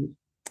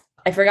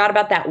I forgot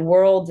about that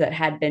world that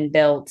had been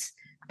built,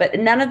 but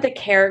none of the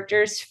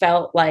characters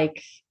felt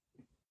like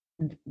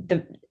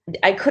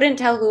I couldn't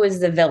tell who was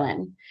the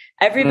villain.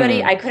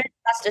 Everybody, I couldn't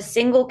trust a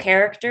single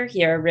character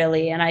here,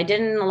 really. And I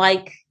didn't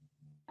like,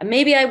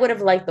 maybe I would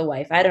have liked the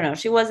wife. I don't know.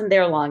 She wasn't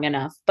there long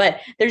enough. But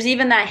there's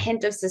even that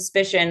hint of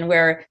suspicion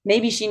where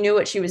maybe she knew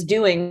what she was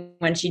doing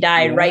when she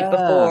died right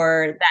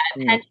before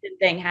that pension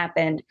thing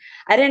happened.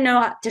 I didn't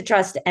know how to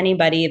trust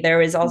anybody. There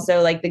was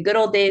also like the good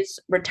old days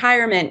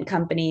retirement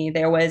company.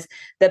 There was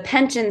the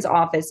pensions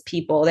office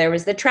people. There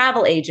was the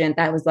travel agent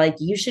that was like,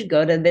 you should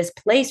go to this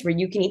place where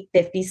you can eat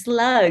 50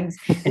 slugs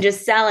and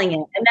just selling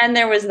it. And then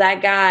there was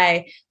that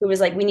guy who was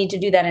like, we need to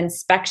do that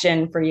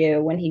inspection for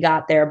you when he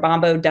got there,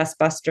 Bombo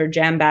Dustbuster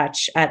Jambach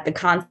at the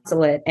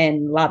consulate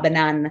in La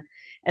Banana.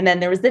 And then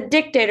there was the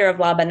dictator of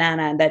La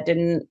Banana that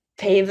didn't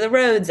pave the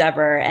roads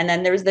ever. And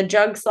then there was the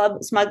drug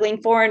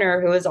smuggling foreigner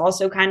who was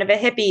also kind of a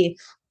hippie.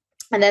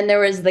 And then there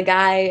was the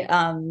guy,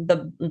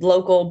 the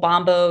local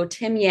Bombo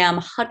Tim Yam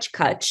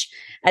Hutchkutch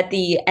at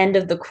the end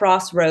of the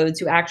crossroads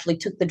who actually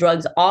took the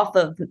drugs off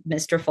of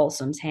Mr.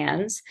 Folsom's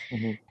hands.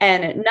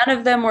 And none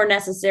of them were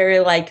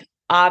necessarily like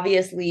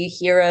obviously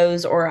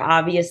heroes or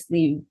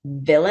obviously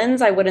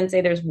villains. I wouldn't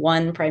say there's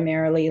one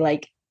primarily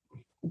like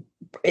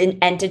an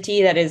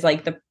entity that is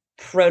like the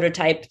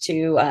prototype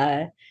to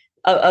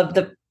of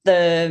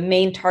the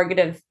main target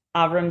of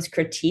Avram's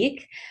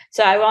critique.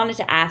 So I wanted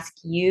to ask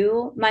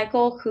you,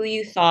 Michael, who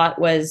you thought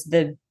was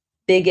the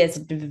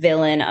biggest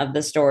villain of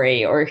the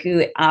story, or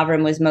who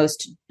Avram was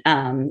most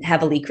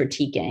heavily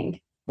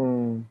critiquing.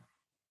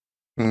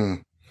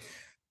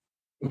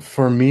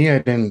 For me, I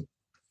didn't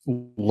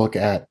look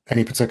at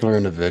any particular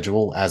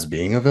individual as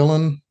being a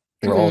villain.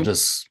 They were all Mhm.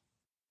 just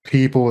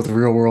people with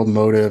real world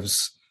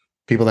motives,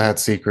 people that had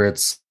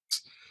secrets,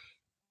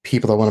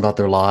 people that went about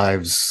their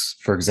lives.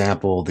 For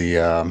example,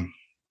 the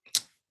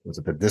was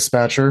it the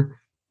dispatcher,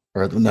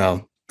 or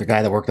no, the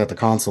guy that worked at the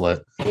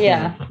consulate.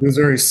 Yeah. He was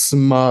very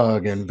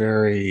smug and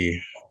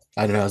very,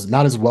 I don't know,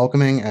 not as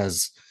welcoming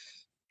as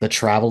the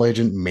travel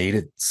agent made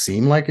it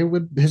seem like it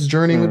would, his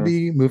journey would Mm,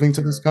 be moving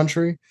to this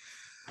country.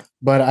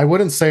 But I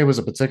wouldn't say it was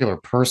a particular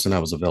person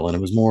that was a villain.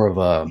 It was more of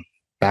a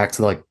back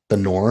to like the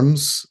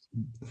norms.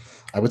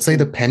 I would say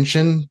the mm.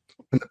 pension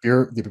and the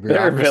They're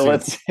bureaucracy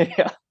villains.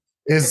 Yeah.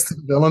 is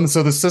the villain.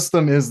 So the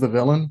system is the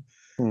villain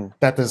Mm,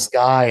 that this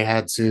guy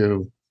had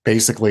to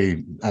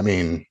basically, I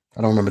mean, I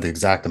don't remember the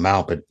exact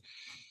amount, but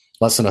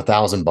less than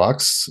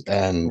 $1,000,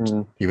 and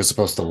mm. he was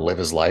supposed to live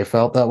his life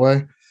out that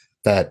way,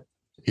 that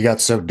he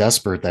got so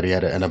desperate that he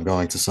had to end up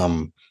going to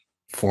some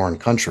foreign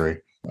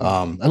country.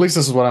 At least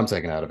this is what I'm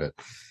taking out of it.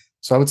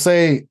 So I would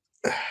say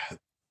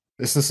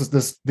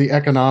this the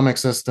economic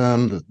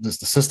system, the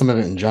system of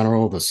it in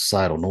general, the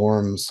societal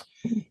norms,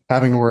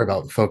 having to worry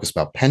about focus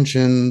about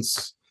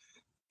pensions,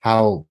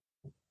 how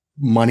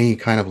money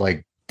kind of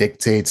like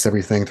dictates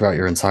everything throughout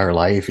your entire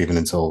life, even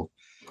until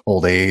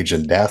old age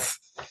and death.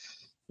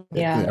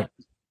 Yeah.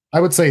 I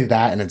would say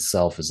that in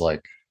itself is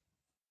like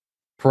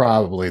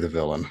probably the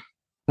villain.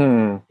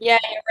 Hmm. Yeah,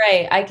 you're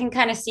right. I can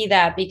kind of see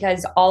that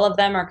because all of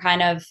them are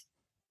kind of,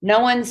 no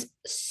one's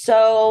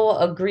so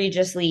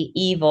egregiously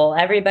evil.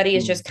 Everybody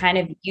is Mm, just kind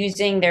of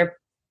using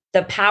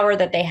the power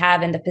that they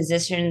have in the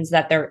positions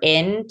that they're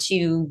in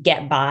to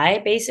get by,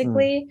 mm.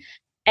 basically.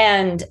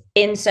 And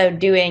in so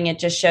doing, it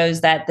just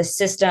shows that the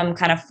system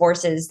kind of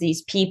forces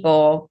these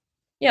people,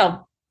 you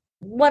know,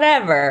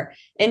 whatever,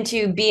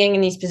 into being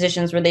in these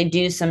positions where they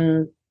do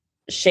some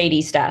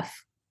shady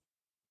stuff,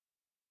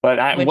 But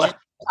I which is what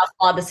how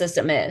flawed the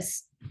system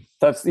is.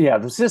 that's yeah,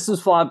 the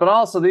system's flawed, but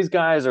also these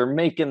guys are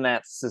making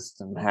that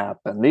system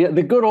happen.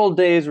 The good old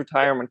days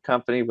retirement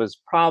company was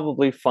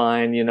probably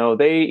fine. You know,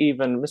 they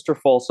even Mr.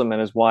 Folsom and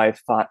his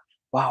wife thought,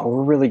 wow,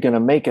 we're really gonna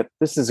make it.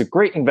 This is a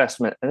great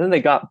investment. And then they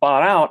got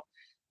bought out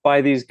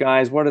by these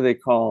guys. What are they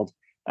called?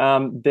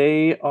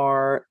 They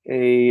are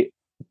a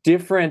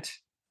different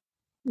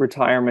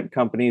retirement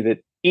company that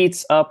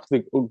eats up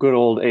the good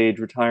old age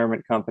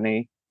retirement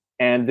company.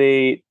 And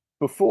they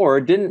before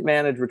didn't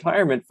manage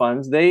retirement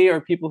funds. They are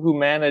people who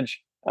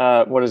manage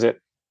what is it?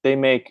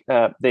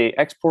 They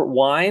export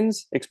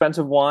wines,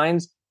 expensive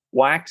wines,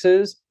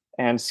 waxes,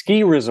 and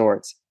ski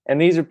resorts. And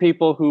these are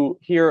people who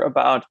hear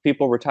about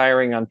people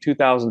retiring on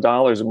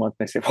 $2,000 a month.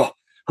 They say, "Well,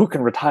 who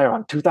can retire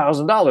on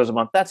 $2,000 a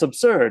month? That's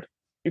absurd.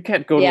 You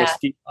can't go to a Yeah.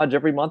 ski lodge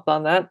every month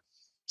on that."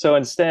 So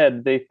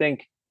instead, they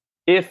think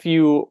if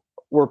you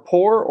were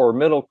poor or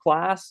middle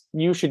class,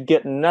 you should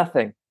get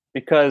nothing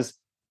because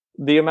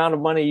the amount of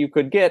money you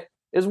could get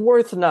is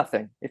worth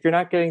nothing. If you're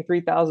not getting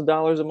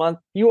 $3,000 a month,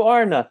 you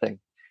are nothing.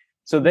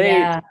 So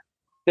Yeah.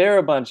 they're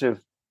a bunch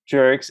of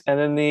jerks. And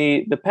then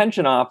the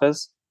pension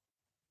office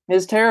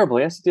is terrible.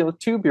 It has to deal with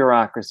two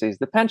bureaucracies.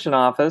 The pension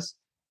office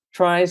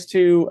tries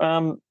to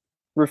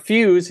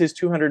refuse his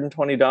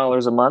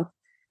 $220 a month,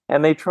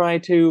 and they try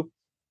to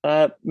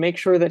make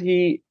sure that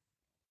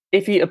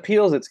if he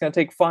appeals, it's going to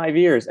take 5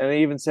 years. And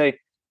they even say,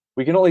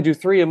 we can only do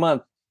 3 a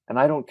month. And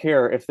I don't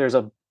care if there's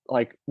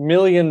like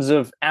millions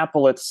of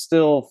applets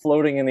still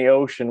floating in the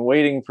ocean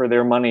waiting for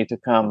their money to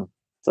come.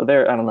 So I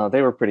don't know,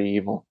 they were pretty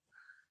evil.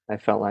 I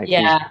felt like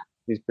Yeah.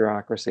 these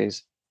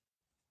bureaucracies.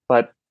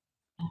 But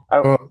I,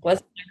 Oh,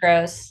 Wasn't it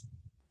gross?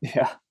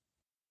 yeah.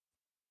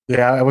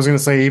 yeah, I was going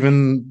to say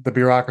even the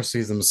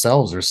bureaucracies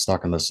themselves are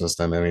stuck in the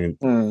system. I mean,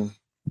 Mm,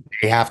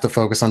 they have to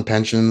focus on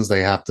pensions.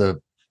 They have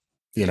to,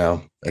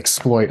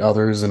 exploit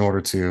others in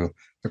order to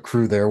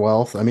accrue their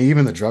wealth. I mean,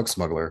 even the drug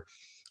smuggler,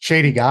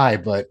 shady guy,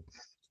 but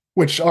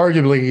which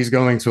arguably he's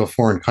going to a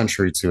foreign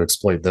country to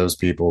exploit those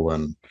people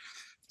and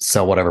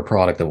sell whatever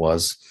product it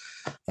was.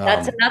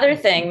 That's Um, another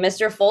thing.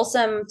 Mr.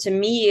 Folsom to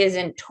me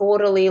isn't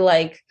totally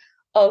like,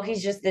 oh,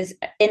 he's just this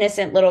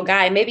innocent little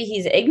guy. Maybe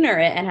he's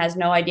ignorant and has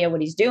no idea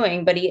what he's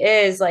doing, but he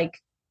is like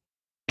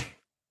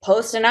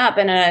posting up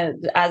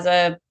as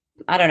a,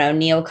 I don't know,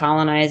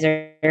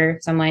 neo-colonizer,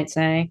 some might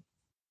say.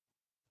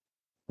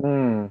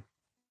 mm.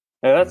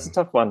 Yeah, that's a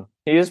tough one.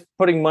 He is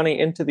putting money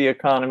into the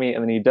economy,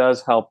 and then he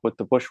does help with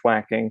the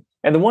bushwhacking.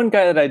 And the one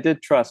guy that I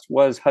did trust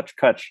was Hutch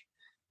Kutch,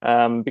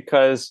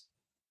 because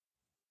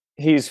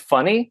he's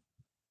funny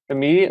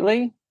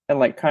immediately and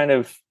like kind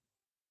of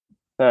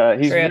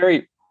he's True.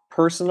 very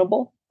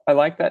personable. I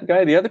like that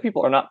guy. The other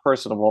people are not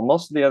personable.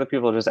 Most of the other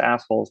people are just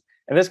assholes.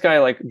 And this guy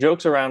like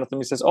jokes around with him.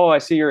 He says, "Oh, I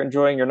see you're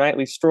enjoying your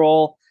nightly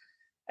stroll."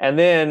 And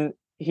then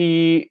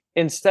he,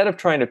 instead of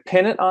trying to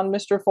pin it on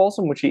Mr.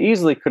 Folsom, which he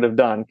easily could have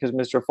done, because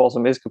Mr.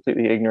 Folsom is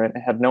completely ignorant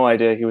and had no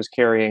idea he was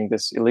carrying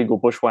this illegal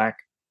bushwhack,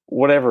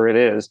 whatever it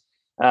is,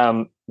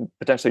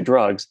 potentially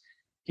drugs.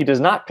 He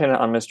does not pin it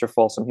on Mr.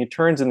 Folsom. He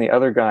turns in the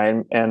other guy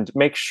and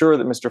makes sure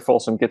that Mr.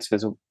 Folsom gets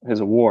his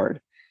award,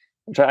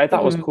 which I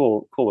thought was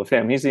Mhm. cool of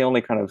him. He's the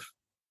only kind of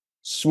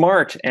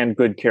smart and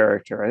good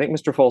character. I think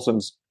Mr.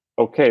 Folsom's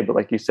okay, but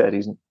like you said,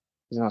 he's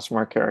not a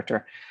smart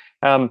character.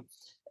 Emma,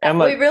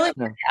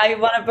 I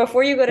want to,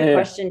 before you go to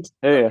question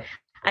two,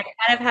 I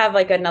kind of have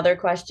like another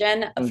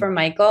question for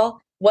Michael.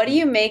 What do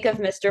you make of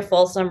Mr.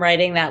 Folsom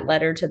writing that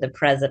letter to the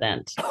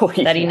president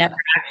that he never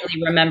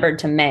actually remembered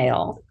to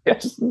mail?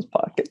 Yes, in his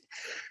pocket.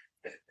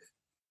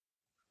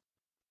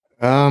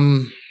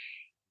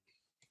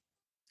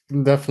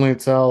 Definitely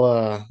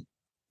tell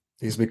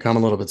he's become a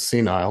little bit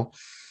senile.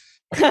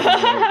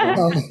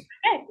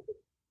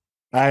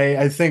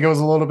 I think it was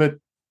a little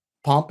bit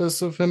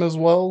pompous of him as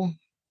well,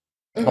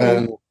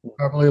 and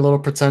probably a little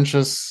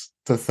pretentious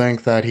to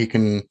think that he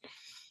can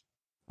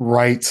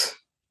write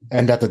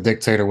and that the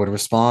dictator would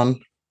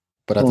respond.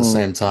 But at the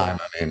same time,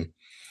 I mean,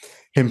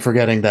 him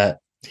forgetting that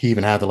he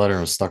even had the letter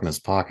and was stuck in his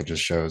pocket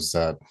just shows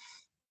that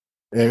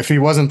if he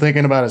wasn't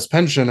thinking about his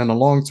pension and a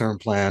long-term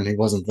plan, he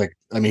wasn't think.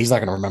 I mean, he's not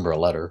going to remember a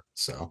letter.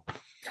 So,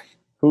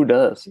 who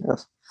does?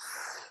 Yes,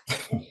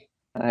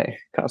 I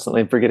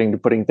constantly forgetting to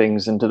putting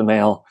things into the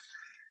mail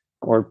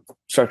or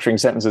structuring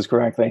sentences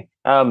correctly.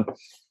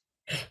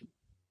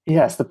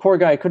 Yes, the poor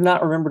guy could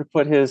not remember to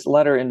put his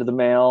letter into the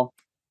mail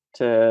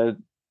to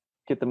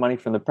get the money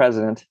from the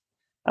president.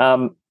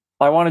 Emma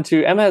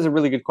has a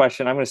really good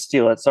question. I'm going to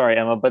steal it. Sorry,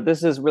 Emma, but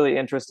this is really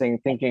interesting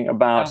thinking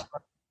about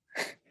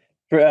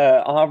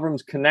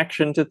Avram's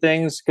connection to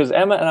things. Because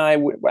Emma and I,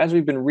 as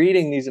we've been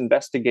reading these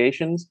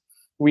investigations,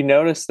 we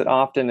notice that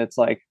often it's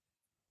like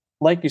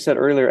you said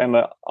earlier,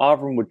 Emma,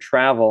 Avram would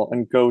travel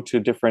and go to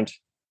different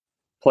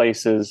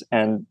places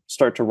and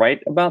start to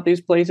write about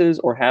these places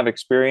or have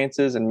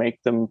experiences and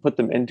put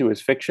them into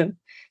his fiction.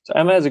 So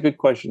Emma has a good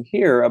question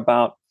here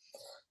about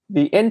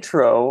the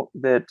intro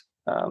that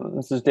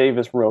Mrs.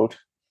 Davis wrote,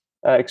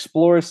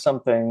 explores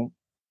something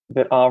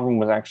that Avram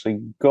was actually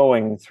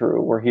going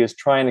through, where he is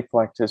trying to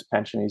collect his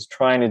pension. He's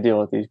trying to deal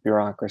with these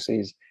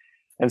bureaucracies.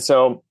 And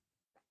so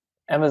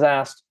Emma's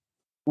asked,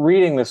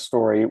 reading this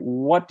story,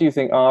 what do you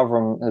think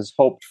Avram has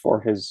hoped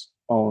for his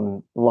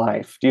own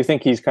life? Do you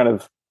think he's kind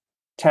of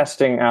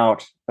testing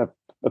out a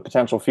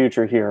potential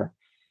future here?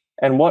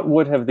 And what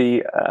would have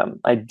the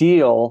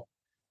ideal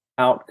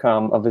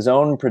outcome of his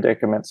own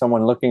predicament,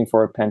 someone looking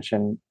for a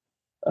pension,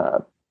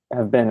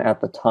 have been at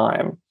the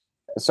time?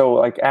 So,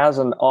 like, as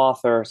an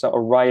author, so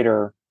a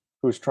writer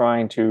who's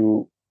trying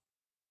to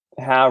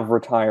have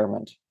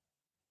retirement,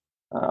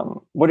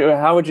 how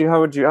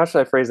should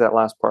I phrase that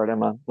last part,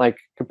 Emma? Like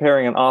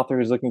comparing an author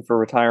who's looking for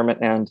retirement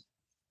and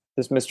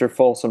this Mr.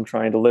 Folsom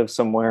trying to live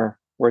somewhere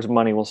where his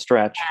money will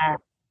stretch.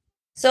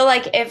 So,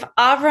 like, if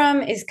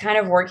Avram is kind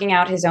of working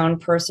out his own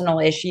personal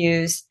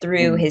issues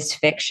through his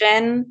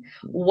fiction,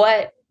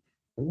 what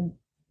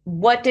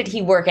did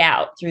he work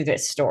out through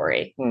this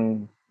story?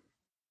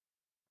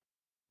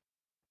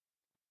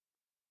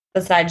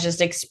 Besides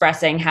just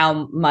expressing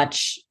how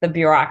much the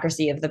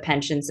bureaucracy of the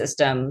pension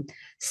system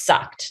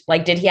sucked.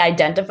 Like, did he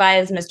identify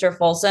as Mr.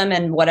 Folsom,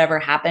 and whatever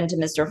happened to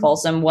Mr.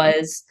 Folsom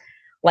was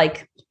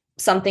like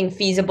something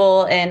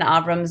feasible in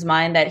Avram's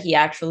mind that he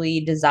actually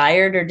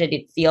desired, or did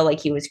it feel like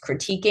he was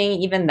critiquing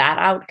even that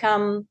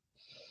outcome?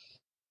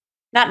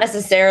 Not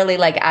necessarily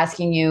like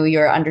asking you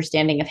your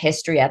understanding of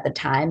history at the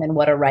time and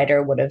what a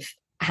writer would have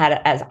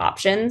had as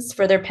options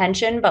for their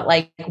pension, but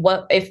like,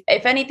 what if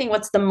anything,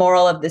 what's the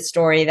moral of this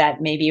story that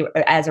maybe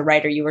as a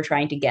writer you were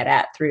trying to get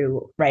at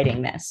through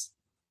writing this?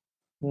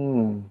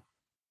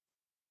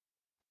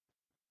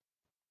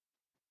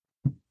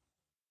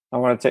 I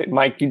want to take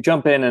Mike, you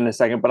jump in a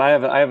second, but I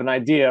have an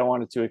idea I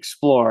wanted to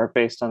explore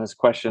based on this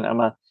question,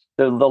 Emma.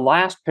 The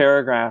last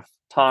paragraph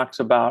talks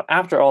about,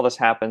 after all this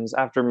happens,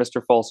 after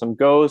Mr. Folsom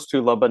goes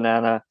to La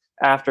Banana,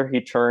 after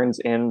he turns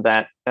in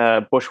that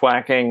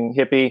bushwhacking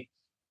hippie,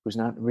 who's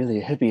not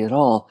really a hippie at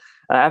all,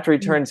 after he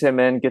turns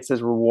him in, gets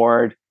his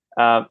reward,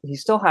 he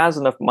still has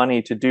enough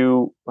money to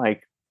do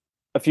like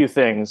a few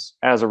things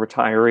as a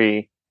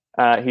retiree.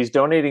 He's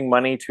donating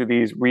money to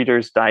these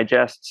Reader's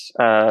Digests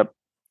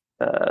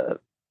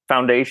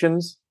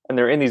foundations, and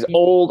they're in these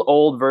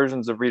old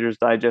versions of Reader's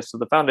Digest, so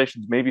the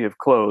foundations maybe have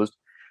closed,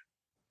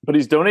 but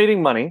he's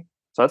donating money,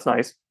 so that's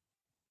nice.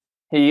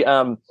 He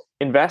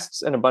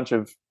invests in a bunch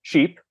of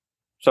sheep,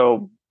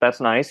 so that's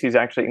nice. He's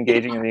actually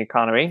engaging in the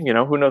economy. You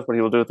know, who knows what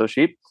he will do with those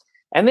sheep.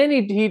 And then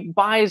he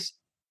buys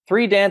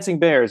 3 dancing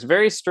bears.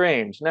 Very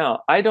strange.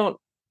 Now, I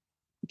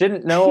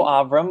didn't know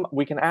Avram.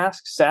 We can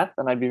ask Seth,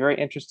 and I'd be very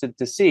interested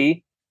to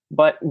see.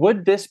 But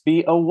would this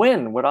be a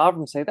win? Would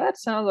Avram say, that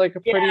sounds like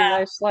a pretty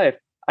nice life?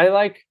 I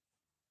like,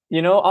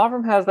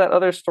 Avram has that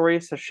other story,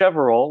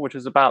 Cheverel, which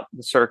is about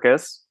the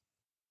circus.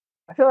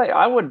 I feel like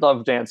I would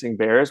love dancing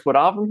bears. Would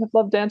Avram have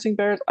loved dancing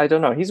bears? I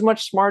don't know. He's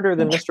much smarter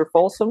than Mr.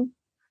 Folsom.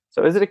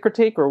 So is it a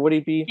critique, or would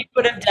he be? He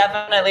would have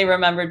definitely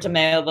remembered to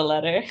mail the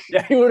letter.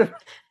 Yeah, he would have.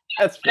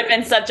 That would have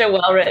been such a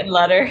well-written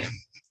letter.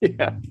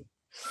 Yeah.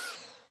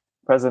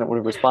 President would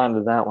have responded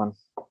to that one.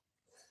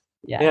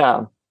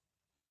 Yeah.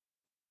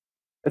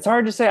 It's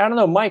hard to say. I don't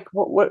know, Mike,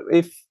 what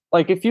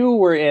if you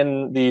were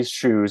in these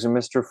shoes, in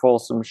Mr.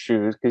 Folsom's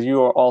shoes, because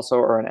you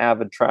are an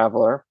avid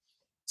traveler.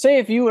 Say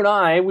if you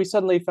and we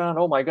suddenly found,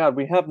 oh my God,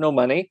 we have no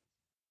money.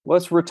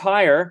 let's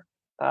retire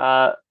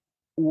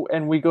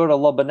and we go to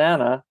La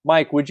Banana.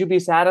 Mike, would you be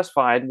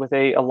satisfied with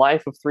a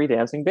life of 3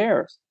 dancing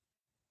bears?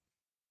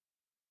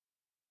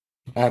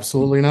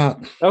 Absolutely not.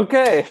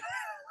 Okay.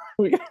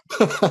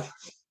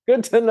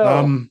 Good to know.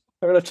 I'm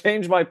going to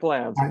change my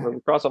plans. I'm going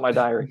to cross out my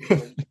diary.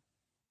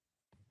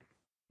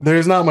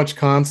 There's not much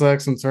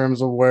context in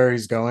terms of where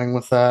he's going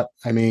with that.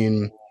 I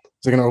mean, is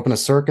he going to open a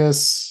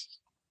circus?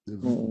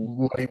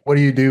 What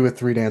do you do with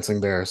 3 dancing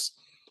bears?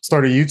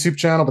 Start a YouTube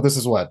channel, but this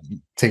is what,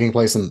 taking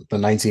place in the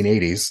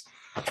 1980s.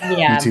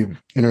 Yeah. YouTube,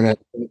 internet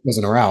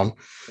wasn't around.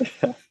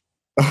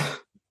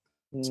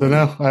 So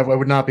no, I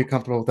would not be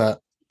comfortable with that.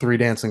 3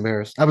 dancing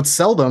bears. I would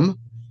sell them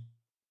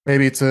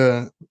maybe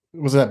to,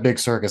 was that big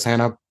circus?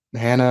 Hannah,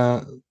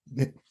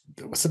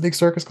 what's the big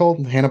circus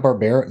called?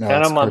 Hanna-Barbera? No,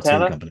 Hannah it's a Montana?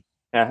 cartoon company.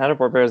 Yeah,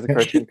 Hanna-Barbera is the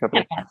cartoon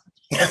company.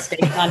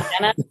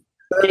 Montana.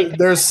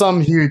 There's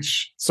some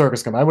huge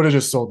circus company. I would have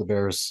just sold the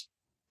bears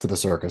to the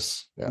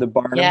circus. Yeah. The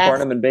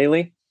Barnum and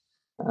Bailey.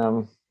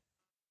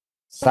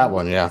 That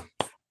one, yeah.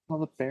 All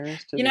the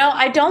bears.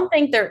 I don't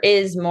think there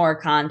is more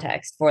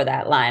context for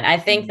that line. I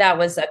think that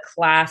was a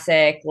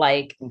classic,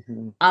 like,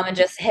 I'm gonna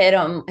just hit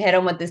them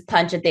with this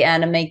punch at the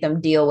end and make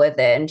them deal with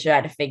it and try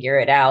to figure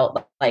it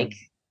out, like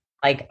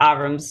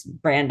Avram's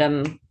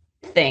random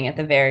thing at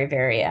the very,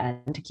 very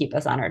end to keep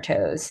us on our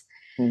toes.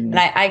 And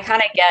I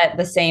kind of get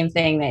the same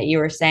thing that you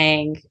were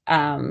saying,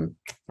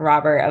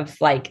 Robert, of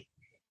like,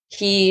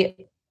 to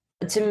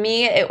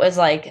me, it was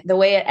like the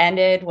way it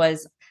ended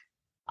was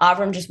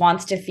Avram just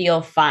wants to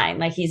feel fine.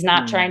 Like, he's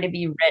not trying to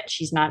be rich.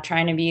 He's not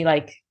trying to be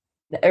like,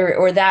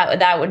 or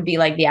that would be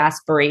like the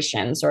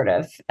aspiration sort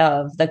of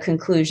the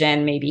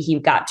conclusion maybe he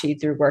got to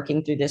through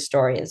working through this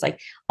story, is like,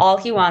 all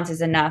he wants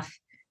is enough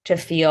to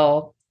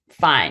feel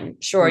fine.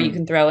 Sure, you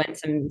can throw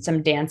in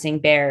some dancing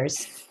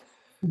bears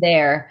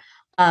there.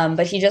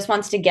 But he just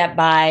wants to get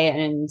by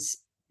and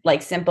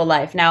like simple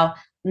life. Now,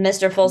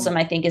 Mr. Folsom,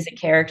 I think, is a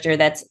character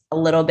that's a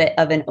little bit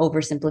of an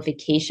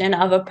oversimplification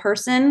of a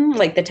person,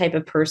 like the type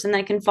of person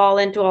that can fall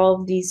into all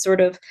of these sort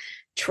of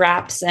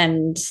traps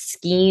and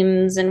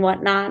schemes and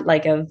whatnot,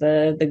 like of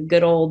the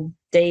good old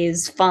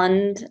days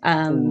fund,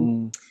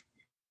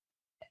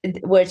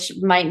 which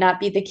might not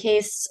be the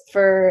case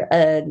for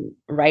a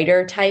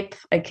writer type.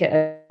 I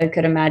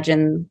could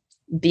imagine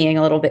being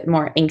a little bit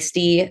more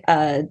angsty,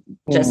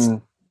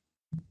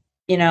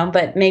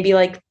 but maybe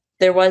like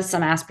there was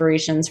some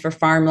aspirations for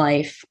farm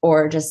life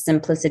or just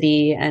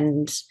simplicity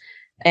and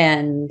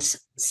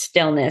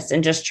stillness,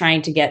 and just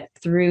trying to get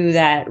through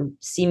that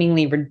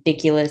seemingly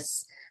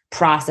ridiculous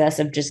process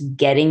of just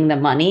getting the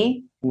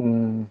money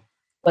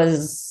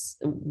was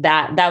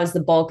that was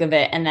the bulk of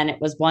it. And then it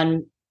was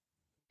one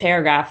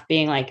paragraph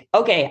being like,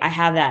 okay, I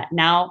have that.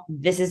 Now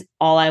this is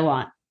all I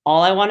want.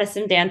 All I want is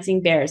some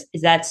dancing bears.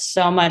 Is that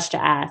so much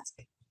to ask?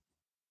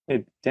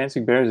 Hey,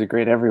 dancing bears are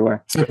great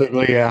everywhere.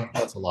 Typically, yeah.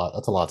 That's a lot.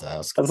 That's a lot to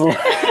ask. That's a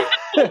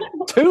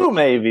lot. 2,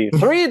 maybe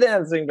 3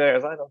 dancing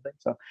bears. I don't think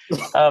so.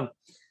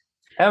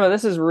 Emma,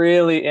 this is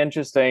really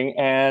interesting,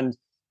 and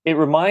it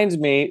reminds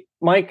me,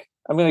 Mike,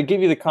 I'm going to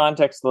give you the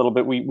context a little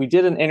bit. We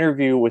did an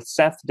interview with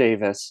Seth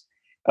Davis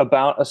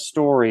about a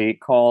story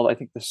called, I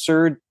think, the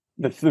third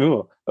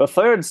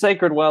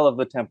sacred well of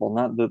the temple,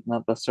 not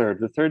the third,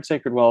 the third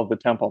sacred well of the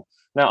temple.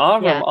 Now,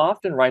 Avram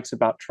often writes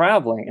about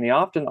traveling, and he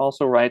often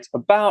also writes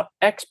about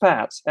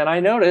expats. And I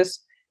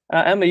notice,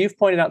 Emma, you've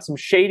pointed out some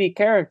shady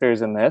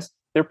characters in this.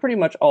 They're pretty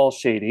much all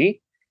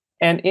shady.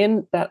 And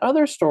in that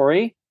other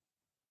story,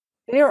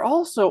 they are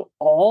also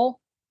all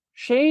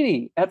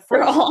shady. At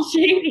first, they're all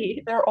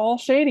shady. They're all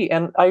shady.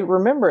 And I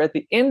remember at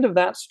the end of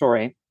that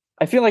story,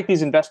 I feel like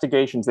these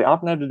investigations, they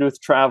often have to do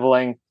with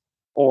traveling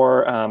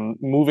or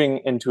moving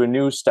into a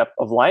new step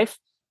of life.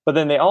 But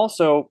then they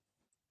also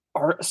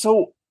are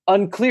so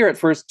unclear at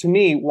first to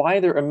me why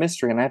they're a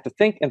mystery. And I have to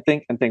think and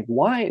think and think,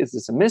 why is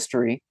this a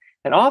mystery?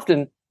 And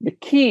often the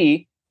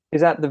key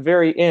is at the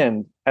very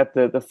end, at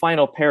the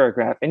final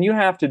paragraph. And you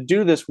have to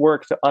do this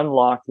work to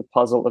unlock the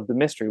puzzle of the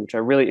mystery, which I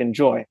really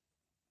enjoy.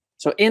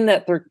 So in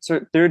that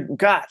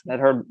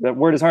that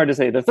word is hard to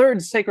say, the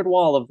third sacred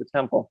wall of the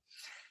temple,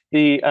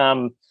 the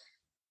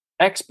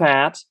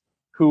expat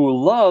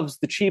who loves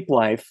the cheap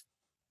life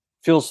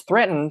feels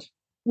threatened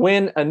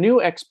when a new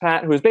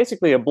expat, who is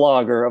basically a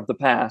blogger of the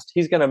past,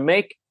 he's going to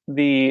make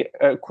the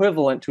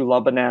equivalent to La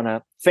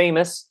Banana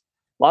famous.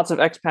 Lots of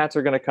expats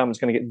are going to come. It's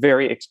going to get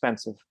very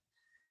expensive.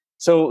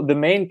 So the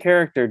main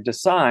character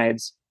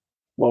decides,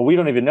 well, we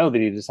don't even know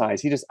that he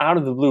decides. He just out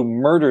of the blue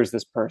murders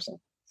this person,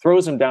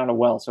 throws him down a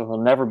well so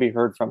he'll never be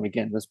heard from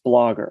again, this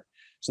blogger.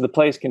 So the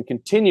place can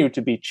continue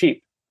to be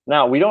cheap.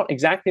 Now, we don't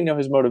exactly know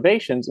his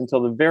motivations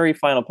until the very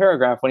final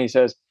paragraph when he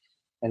says,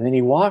 and then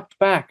he walked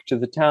back to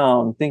the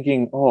town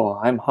thinking, oh,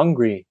 I'm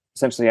hungry,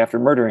 essentially after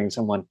murdering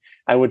someone.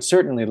 I would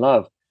certainly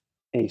love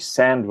a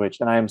sandwich.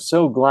 And I am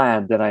so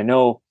glad that I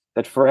know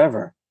that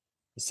forever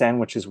the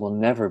sandwiches will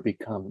never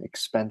become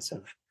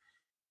expensive.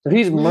 So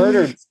he's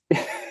murdered,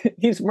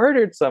 he's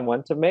murdered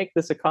someone to make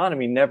this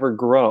economy never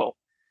grow.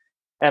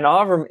 And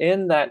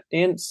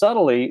Avram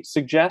subtly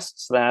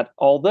suggests that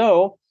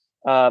although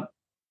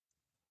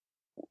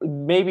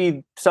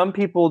maybe some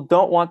people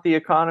don't want the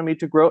economy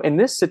to grow. In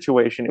this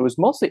situation, it was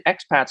mostly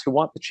expats who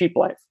want the cheap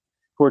life,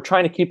 who are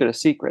trying to keep it a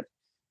secret.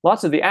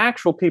 Lots of the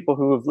actual people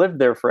who have lived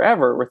there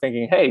forever were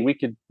thinking, hey, we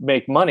could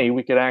make money.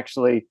 We could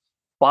actually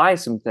buy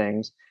some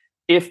things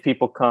if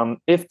people come,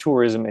 if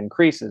tourism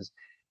increases.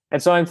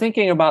 And so I'm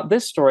thinking about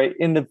this story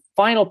in the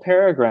final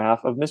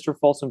paragraph of Mr.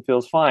 Folsom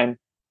Feels Fine.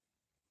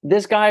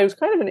 This guy who's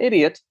kind of an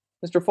idiot,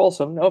 Mr.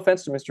 Folsom, no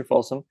offense to Mr.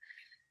 Folsom,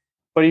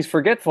 but he's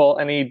forgetful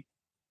and I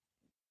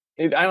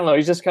don't know,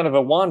 he's just kind of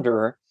a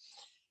wanderer.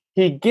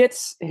 He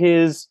gets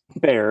his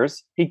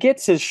bears, he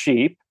gets his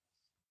sheep,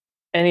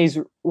 and he's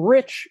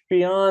rich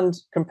beyond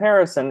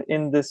comparison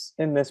in this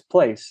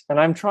place. And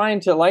I'm trying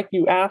to, like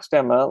you asked,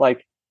 Emma,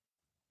 like,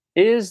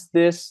 is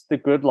this the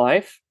good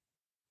life?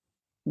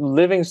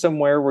 Living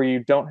somewhere where you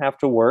don't have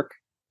to work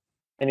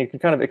and you can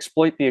kind of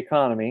exploit the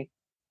economy?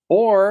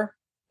 Or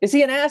is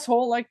he an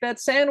asshole like that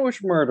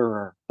sandwich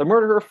murderer, the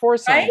murderer for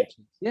sandwiches?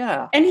 Right?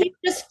 Yeah. And he's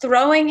just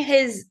throwing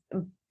his,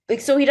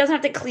 like, so he doesn't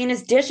have to clean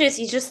his dishes.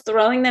 He's just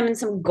throwing them in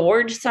some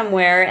gorge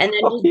somewhere and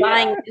then just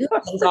buying new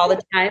ones all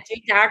the time. So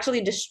he's actually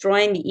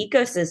destroying the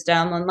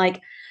ecosystem. And like,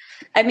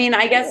 I mean,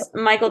 I guess,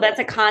 Michael, that's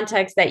a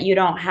context that you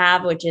don't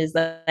have, which is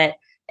that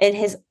in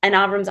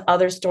Avram's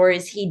other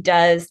stories, he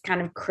does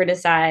kind of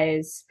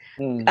criticize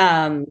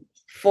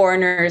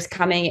foreigners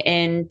coming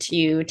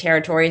into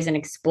territories and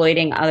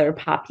exploiting other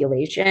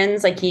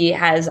populations. Like he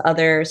has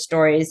other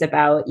stories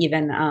about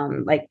even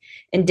like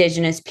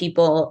indigenous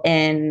people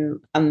in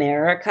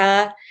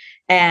America.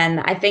 And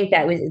I think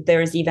that there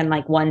was even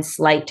like one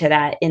slight to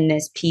that in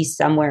this piece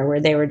somewhere where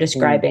they were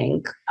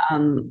describing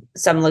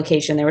some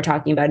location. They were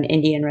talking about an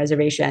Indian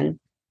reservation.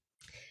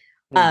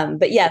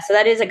 But yeah, so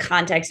that is a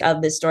context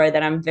of this story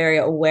that I'm very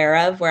aware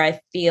of, where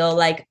I feel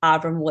like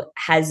Avram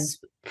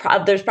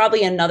there's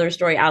probably another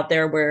story out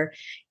there where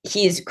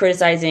he's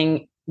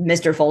criticizing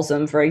Mr.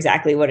 Folsom for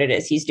exactly what it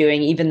is he's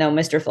doing, even though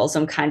Mr.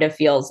 Folsom kind of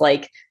feels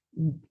like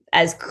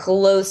as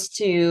close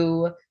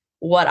to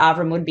what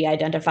Avram would be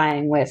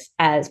identifying with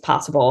as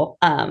possible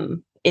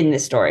in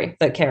this story,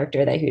 the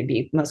character that he would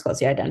be most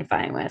closely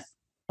identifying with.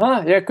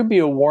 Yeah, it could be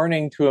a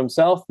warning to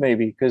himself,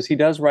 maybe, because he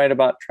does write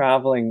about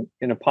traveling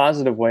in a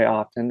positive way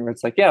often, where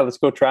it's like, yeah, let's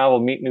go travel,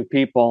 meet new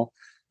people,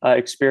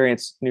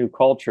 experience new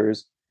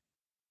cultures.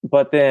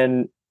 But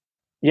then,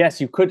 yes,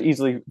 you could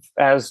easily,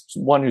 as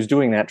one who's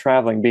doing that,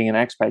 traveling, being an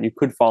expat, you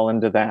could fall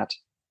into that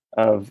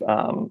of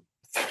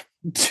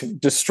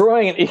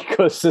destroying an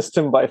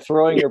ecosystem by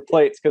throwing your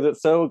plates because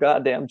it's so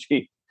goddamn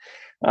cheap.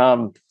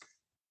 So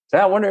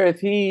I wonder if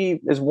he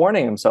is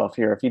warning himself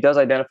here, if he does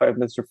identify with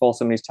Mr.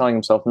 Folsom, he's telling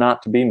himself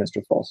not to be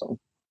Mr. Folsom.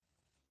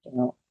 You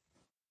know?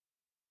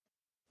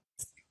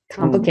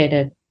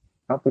 Complicated.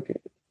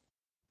 Complicated.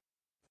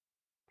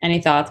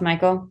 Any thoughts,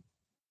 Michael?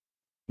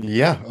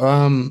 Yeah.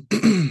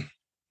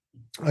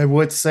 I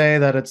would say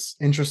that it's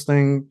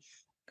interesting,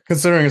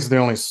 considering it's the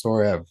only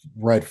story I've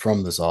read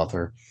from this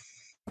author.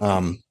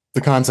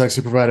 The context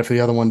you provided for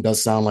the other one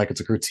does sound like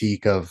it's a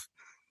critique of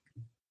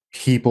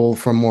people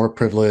from more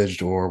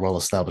privileged or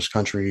well-established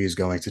countries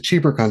going to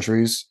cheaper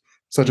countries,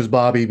 such as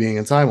Bobby being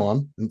in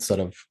Taiwan instead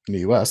of in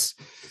the US.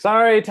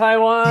 Sorry,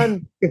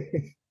 Taiwan.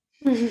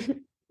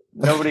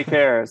 Nobody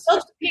cares.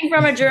 Still drinking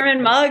from a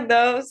German mug,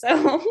 though.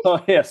 So.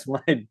 Oh yes,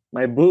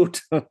 my boot.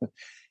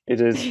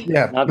 It is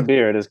not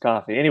beer. It is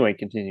coffee. Anyway,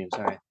 continue.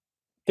 Sorry.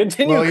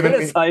 Continue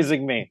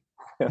criticizing me.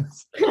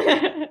 Yes.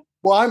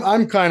 Well,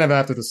 I'm kind of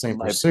after the same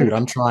pursuit.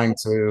 I'm trying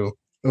to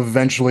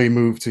eventually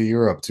move to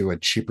Europe to a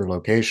cheaper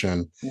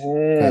location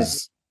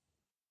because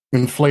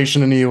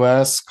inflation in the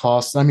US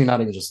costs, I mean,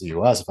 not even just the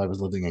US. If I was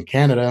living in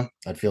Canada,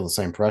 I'd feel the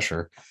same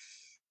pressure.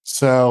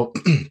 So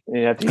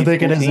I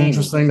think it is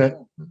interesting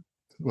that,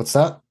 what's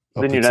that?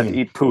 Then you'd have to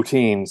eat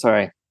poutine.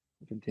 Sorry.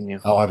 Continue.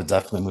 Oh, I would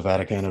definitely move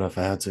out of Canada if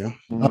I had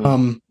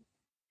to.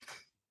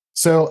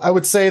 So I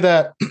would say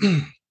that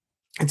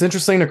it's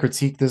interesting to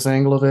critique this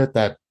angle of it,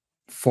 that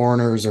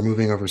foreigners are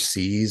moving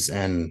overseas,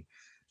 and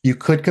you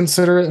could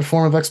consider it a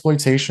form of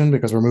exploitation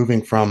because we're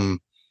moving from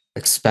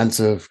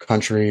expensive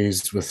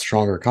countries with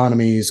stronger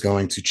economies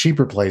going to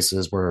cheaper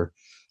places where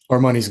our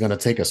money's going to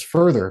take us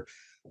further.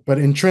 But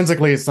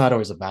intrinsically, it's not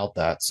always about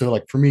that. So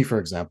like for me, for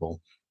example,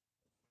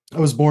 I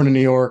was born in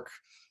New York,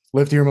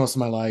 lived here most of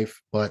my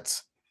life,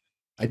 but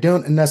I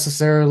don't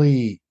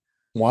necessarily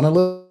want to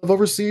live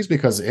overseas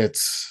because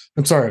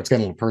I'm sorry, it's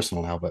getting a little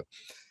personal now, but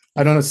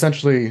I don't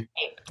essentially...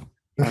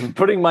 I'm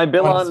putting my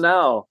bill on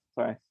now.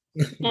 Sorry.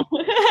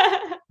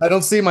 I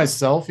don't see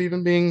myself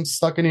even being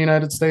stuck in the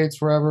United States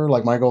forever.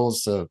 Like my goal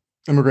is to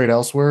immigrate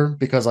elsewhere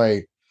because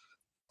I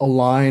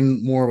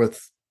align more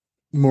with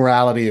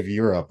morality of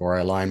Europe, or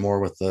I align more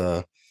with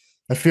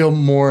I feel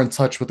more in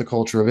touch with the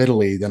culture of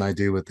Italy than I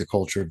do with the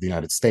culture of the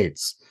United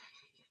States.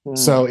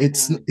 So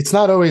it's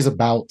not always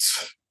about,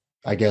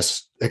 I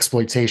guess,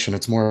 exploitation.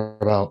 It's more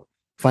about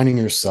finding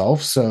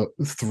yourself. So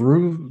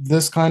through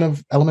this kind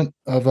of element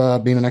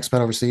of being an expat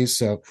overseas.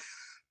 So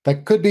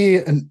that could be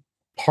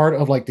part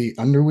of like the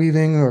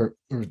underweaving or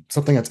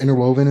something that's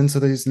interwoven into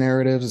these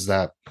narratives, is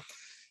that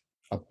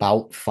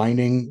about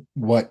finding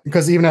what,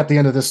 because even at the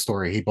end of this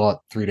story, he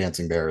bought 3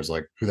 dancing bears.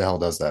 Like, who the hell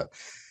does that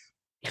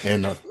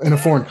in a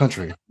foreign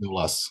country, no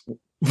less?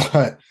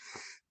 But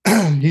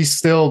he's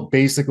still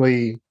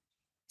basically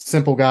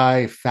simple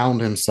guy,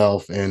 found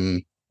himself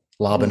in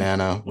La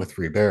Banana with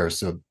 3 bears.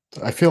 So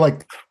I feel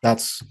like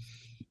that's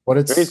what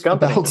it's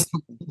about.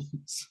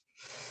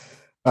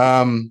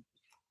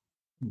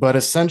 But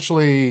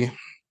essentially,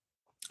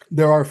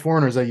 there are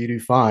foreigners that you do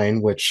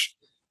find, which,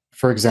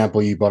 for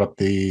example, you brought up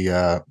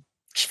the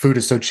food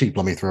is so cheap.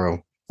 Let me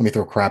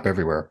throw crap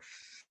everywhere.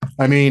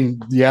 I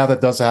mean, yeah,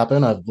 that does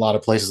happen. A lot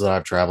of places that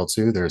I've traveled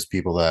to, there's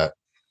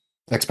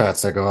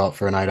expats that go out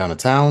for a night out of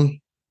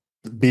town.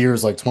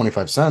 Beer's like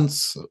 25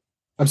 cents.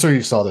 I'm sure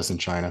you saw this in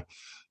China.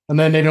 And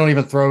then they don't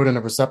even throw it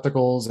into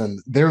receptacles,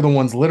 and they're the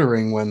ones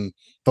littering when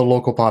the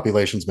local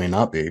populations may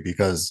not be,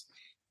 because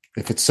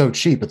if it's so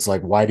cheap, it's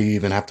like, why do you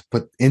even have to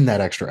put in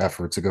that extra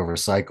effort to go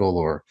recycle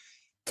or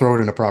throw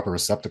it in a proper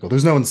receptacle?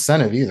 There's no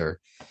incentive either.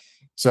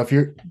 So if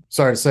you're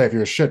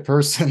a shit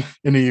person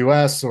in the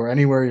US or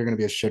anywhere, you're going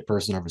to be a shit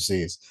person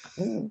overseas.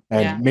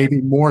 And maybe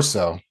more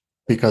so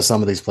because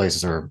some of these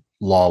places are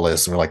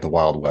lawless or like the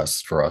Wild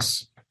West for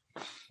us.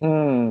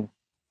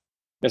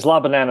 This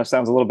La Banana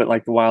sounds a little bit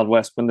like the Wild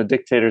West when the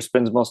dictator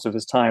spends most of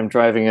his time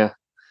driving a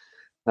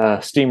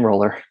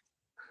steamroller.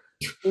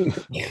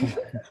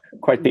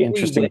 Quite the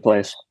interesting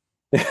place.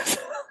 If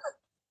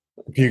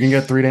you can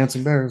get 3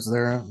 dancing bears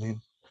there, I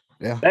mean,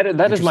 yeah.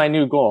 That is my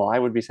new goal. I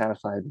would be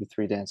satisfied with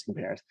 3 dancing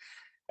bears.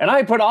 And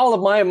I put all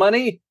of my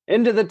money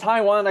into the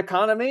Taiwan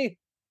economy.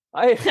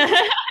 I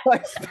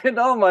spend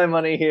all my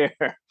money here.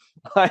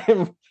 I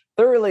am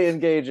thoroughly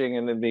engaging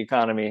in the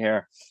economy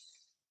here.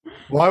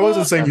 Well, I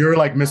wasn't saying you're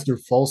like Mr.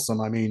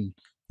 Folsom. I mean,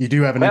 you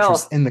do have an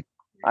interest in the...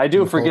 I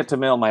do forget to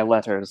mail my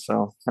letters,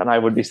 and I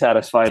would be said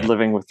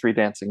living with 3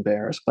 dancing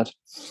bears. But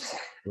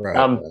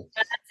right,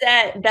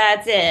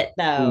 that's it,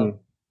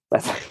 though.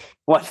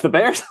 What's the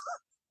bears?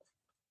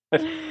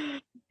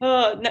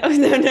 Oh no!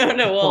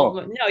 Well,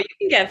 no, you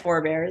can get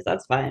 4 bears.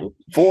 That's fine.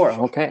 4,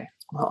 okay.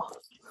 Oh.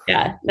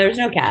 Yeah, there's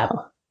no cap.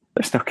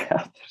 There's no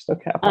cap.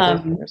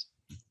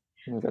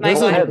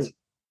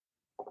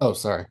 Oh,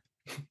 sorry.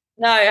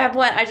 No,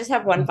 I just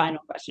have one final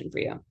question for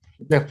you.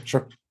 Yeah,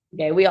 sure.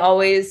 Okay, we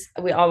always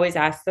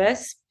ask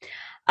this.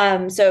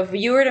 So if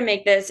you were to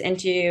make this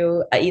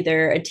into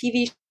either a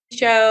TV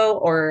show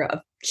or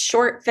a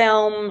short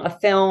film,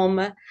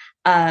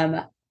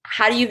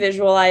 how do you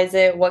visualize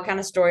it? What kind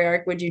of story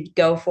arc would you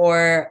go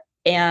for?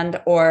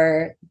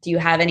 Or do you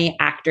have any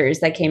actors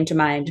that came to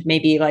mind?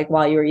 Maybe like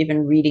while you were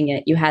even reading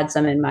it, you had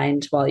some in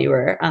mind while you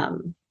were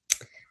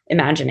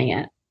imagining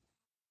it.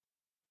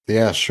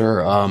 Yeah,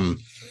 sure.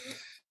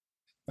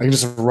 I can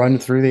just run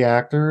through the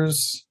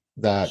actors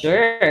that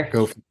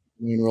go for the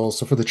main roles.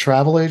 So for the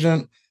travel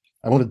agent,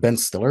 I wanted Ben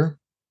Stiller,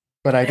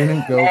 but I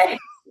didn't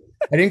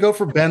go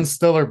for Ben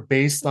Stiller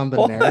based on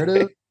the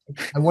narrative.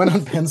 I went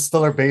on Ben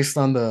Stiller based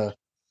on the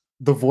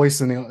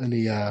voice in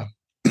the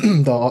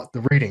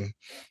the reading.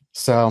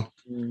 So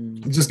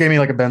it just gave me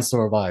like a Ben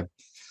Stiller vibe.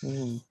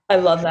 I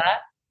love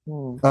that.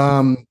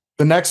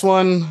 The next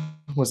one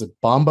was it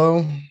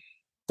Bombo,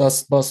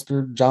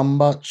 Dustbuster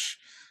Jambach,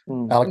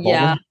 Alec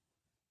Baldwin.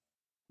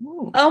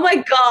 Oh my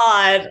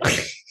god.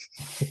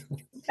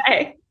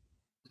 Okay.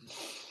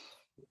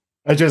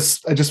 I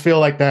just feel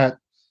like that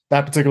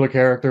particular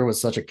character was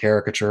such a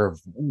caricature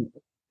of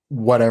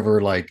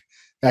whatever. Like,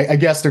 I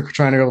guess they're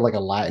trying to go like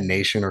a Latin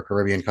nation or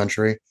Caribbean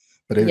country,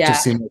 but it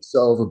just seemed so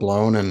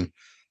overblown. And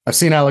I've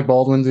seen Alec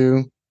Baldwin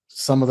do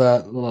some of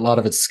that. A lot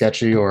of it's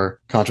sketchy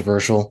or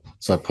controversial,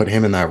 so I put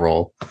him in that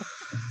role.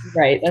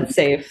 Right, that's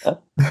safe.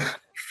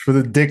 For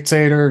the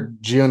dictator,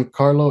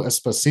 Giancarlo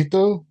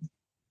Esposito.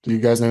 Do you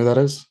guys know who that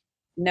is?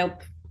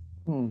 Nope.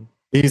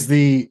 He's have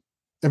you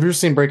ever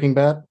seen Breaking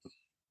Bad?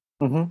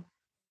 Mm-hmm.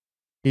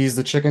 He's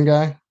the chicken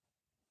guy.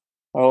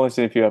 I've only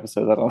seen a few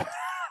episodes. I don't.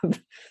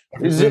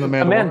 Is it a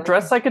man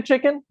dressed like a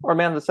chicken or a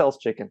man that sells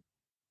chicken?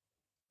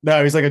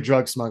 No, he's like a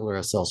drug smuggler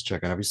that sells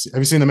chicken. Have you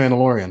seen The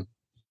Mandalorian?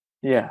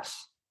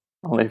 Yes.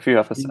 Only a few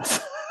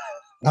episodes.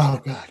 Oh,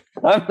 God.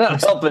 I'm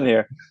not helping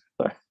here.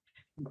 Sorry.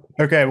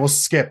 Okay, we'll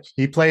skip.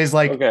 He plays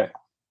like a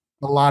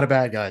lot of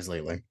bad guys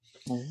lately.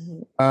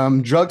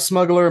 Drug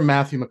smuggler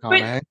Matthew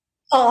McConaughey. Wait.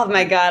 Oh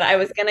my god, I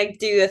was gonna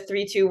do a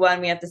 3, 2,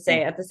 1. We have to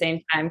say it at the same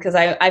time because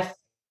I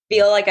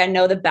feel like I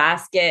know the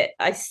basket.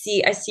 I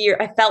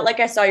felt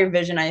like I saw your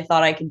vision. I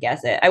thought I could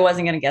guess it. I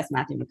wasn't gonna guess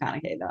Matthew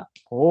McConaughey though.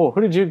 Oh,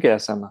 who did you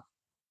guess, Emma?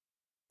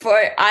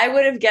 I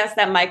would have guessed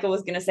that Michael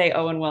was gonna say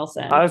Owen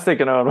Wilson. I was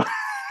thinking Owen.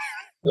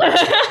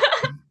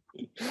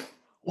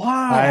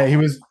 Wow. He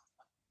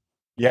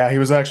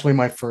was actually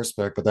my first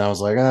pick, but then I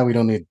was like, we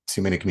don't need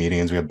too many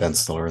comedians. We have Ben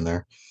Stiller in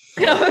there.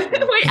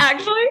 Wait,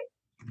 actually?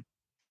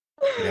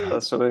 Yeah, that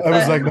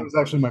was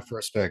actually my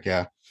first pick.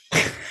 Yeah.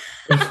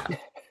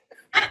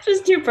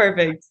 Just too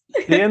perfect.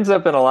 He ends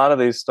up in a lot of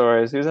these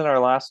stories. He was in our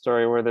last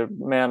story where the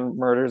man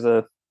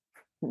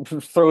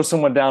throws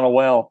someone down a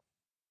well.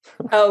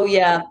 Oh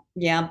yeah.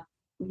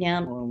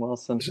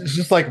 Wilson. It's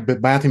just like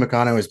Matthew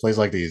McConaughey always plays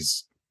like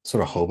these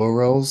sort of hobo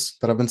roles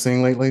that I've been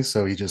seeing lately.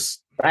 So he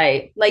just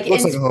Right. Like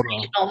looks like a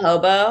inspirational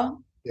hobo.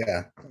 hobo.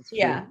 Yeah.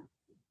 Yeah.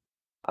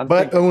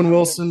 But Owen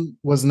Wilson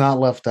was not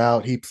left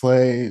out. He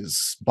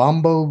plays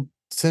Bombo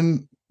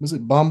Tim. Was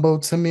it Bombo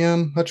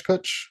Timian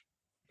Hutchkutch?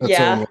 That's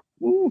Yeah.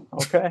 Ooh,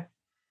 okay.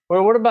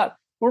 Well, what about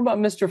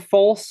Mr.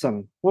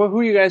 Folsom? Who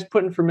are you guys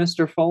putting for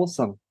Mr.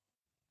 Folsom?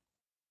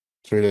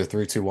 Should we do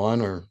 3, 2,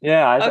 1 or?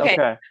 Yeah.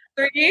 Okay.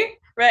 3.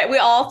 Right. We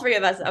all 3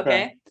 of us.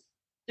 Okay.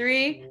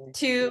 3,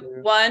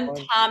 2, 1.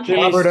 Tom Hanks.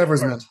 Robert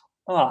Eversman.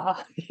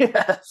 Ah,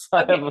 yes.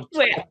 Okay.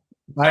 Wait.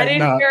 I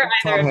didn't hear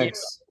either of you.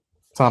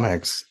 Tom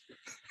Hanks.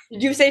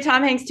 Did you say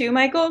Tom Hanks too,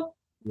 Michael?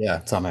 Yeah,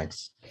 Tom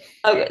Hanks.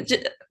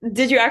 Okay.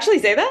 Did you actually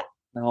say that?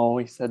 No,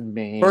 he said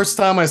me. First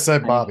time I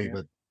said Bobby,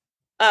 but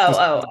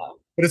but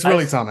it's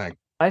really Tom Hanks.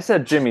 I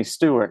said Jimmy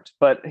Stewart,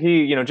 but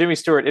Jimmy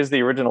Stewart is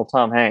the original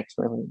Tom Hanks.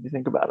 When you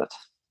think about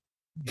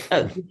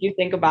it. Did you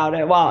think about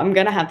it? Wow, I'm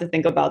gonna have to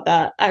think about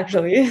that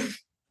actually.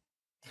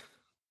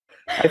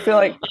 I feel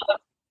like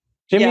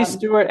Jimmy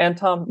Stewart and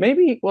Tom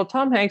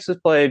Hanks has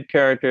played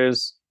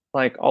characters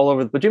like all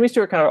over, but Jimmy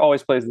Stewart kind of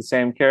always plays the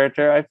same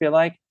character, I feel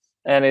like.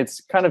 And it's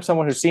kind of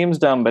someone who seems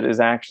dumb, but is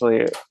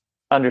actually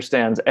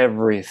understands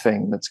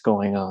everything that's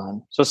going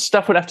on. So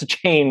stuff would have to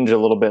change a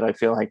little bit, I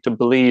feel like, to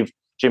believe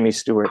Jimmy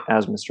Stewart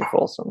as Mr.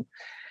 Folsom.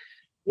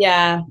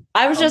 Yeah.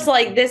 I was just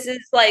like, this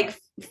is like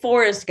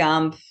Forrest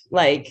Gump,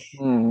 like,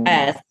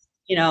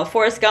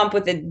 Forrest Gump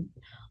with a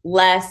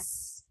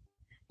less,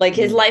 like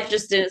his life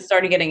just didn't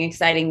start getting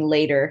exciting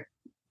later.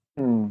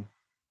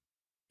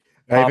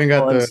 I even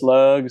got the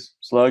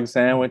slug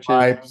sandwiches.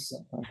 Vibes.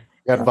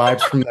 Got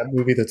vibes from that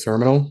movie, The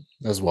Terminal,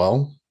 as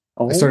well.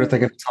 Oh. I started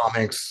thinking of Tom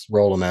Hanks'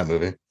 role in that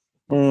movie.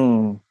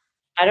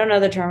 I don't know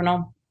The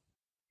Terminal.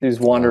 He's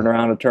wandering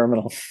around a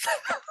terminal.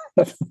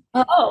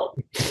 Oh.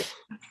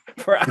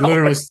 He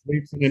literally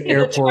sleeps in an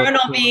airport. The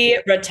terminal be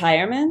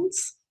retirement?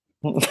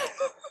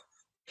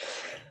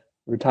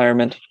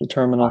 Retirement, the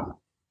terminal.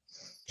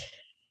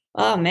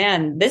 Oh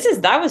man,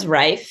 that was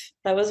rife.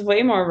 That was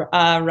way more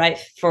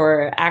rife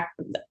for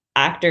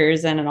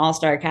actors and an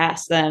all-star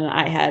cast than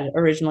I had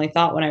originally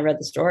thought when I read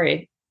the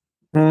story.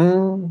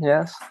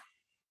 Yes.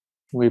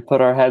 We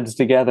put our heads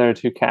together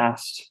to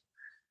cast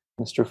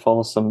Mr.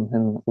 Folsom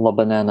in La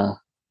Banana.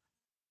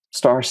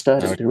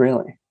 Star-studded,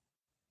 really.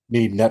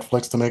 Need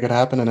Netflix to make it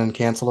happen and then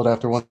cancel it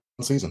after one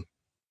season.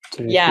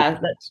 Yeah,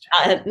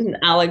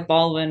 Alec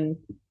Baldwin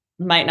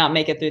might not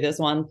make it through this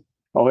one.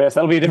 Oh yes,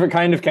 that'll be a different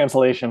kind of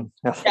cancellation.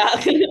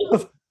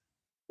 Yeah.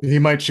 He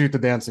might shoot the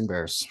dancing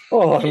bears.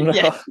 Oh no!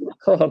 Yeah.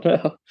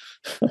 Oh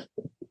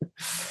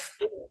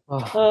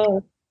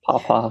no!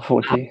 Papa,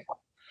 Woody.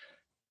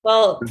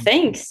 Well,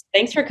 thanks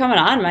for coming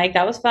on, Mike.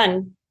 That was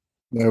fun.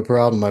 No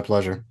problem. My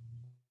pleasure.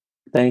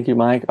 Thank you,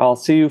 Mike. I'll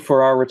see you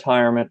for our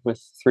retirement with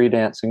 3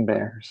 dancing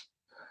bears.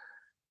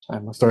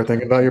 Start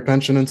thinking about your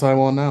pension in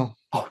Taiwan now.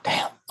 Oh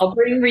damn! I'll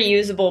bring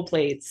reusable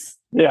plates.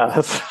 Yeah,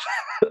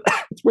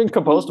 let's bring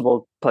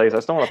compostable plates.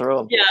 I still want to throw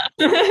them.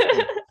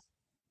 Yeah.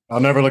 I'll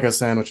never look at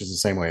sandwiches the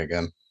same way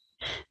again.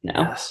 No.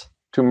 Yes.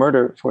 To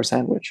murder for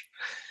sandwich.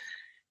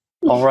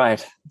 All right.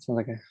 Sounds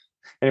like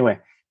anyway.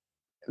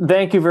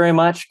 Thank you very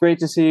much. Great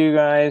to see you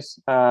guys.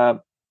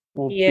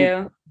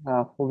 We'll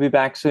be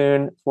back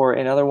soon for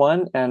another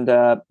one. And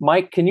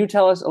Mike, can you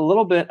tell us a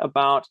little bit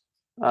about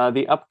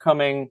the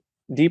upcoming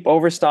Deep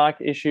Overstock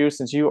issue?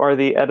 Since you are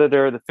the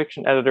editor, the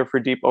fiction editor for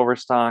Deep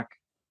Overstock,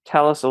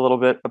 tell us a little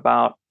bit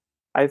about.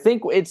 I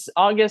think it's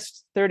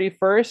August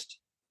 31st.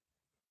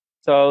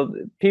 So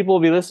people will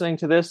be listening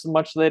to this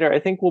much later. I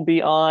think we'll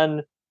be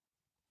on,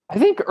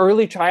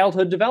 early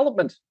childhood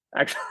development,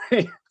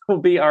 actually, will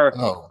be our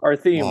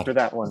theme for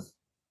that one.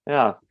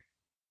 Yeah.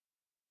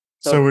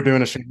 So we're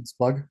doing a shameless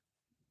plug?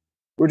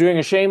 We're doing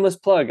a shameless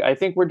plug. I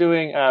think we're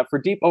doing, for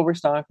Deep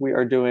Overstock, we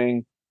are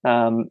doing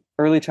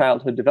early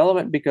childhood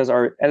development because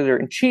our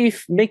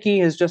editor-in-chief, Mickey,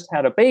 has just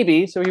had a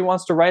baby, so he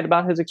wants to write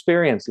about his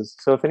experiences.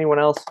 So if anyone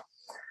else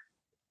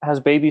has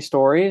baby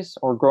stories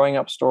or growing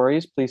up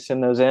stories, please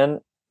send those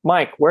in.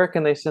 Mike, where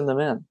can they send them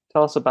in?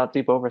 Tell us about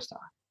Deep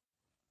Overstock.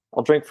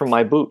 I'll drink from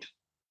my boot.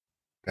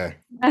 Okay.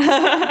 All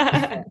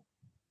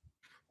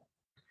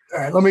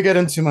right, let me get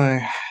into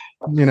my,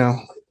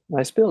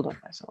 I spilled on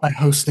myself. My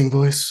hosting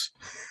voice.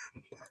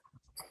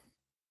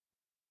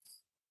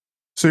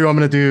 So you want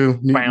me to do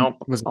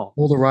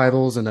old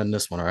arrivals and then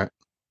this one, all right?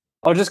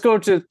 I'll just go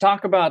to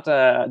talk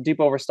about Deep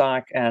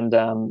Overstock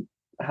and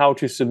how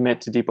to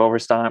submit to Deep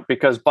Overstock,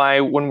 because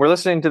when we're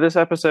listening to this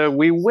episode,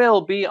 we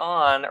will be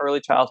on early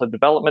childhood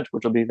development,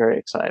 which will be very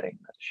exciting.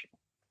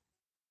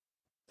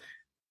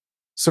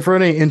 So for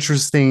any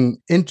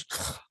interesting, give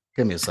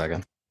me a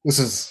second. Let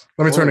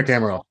me turn the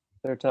camera off.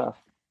 They're tough.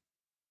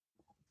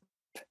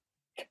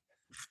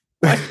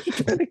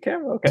 Turn the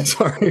camera. Okay.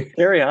 Sorry.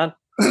 Carry on.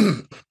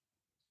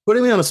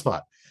 Putting me on the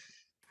spot.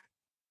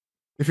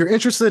 If you're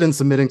interested in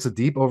submitting to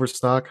Deep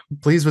Overstock,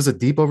 please visit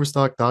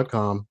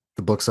deepoverstock.com,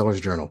 the bookseller's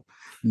journal.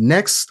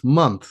 Next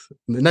month,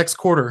 the next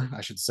quarter,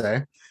 I should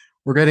say,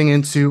 we're getting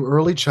into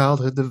early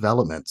childhood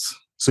development.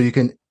 So you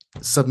can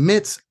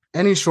submit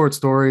any short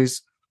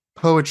stories,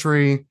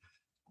 poetry,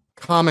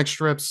 comic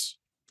strips,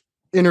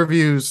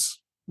 interviews,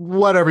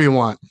 whatever you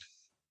want.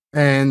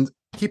 And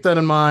keep that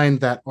in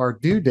mind that our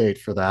due date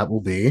for that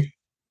will be,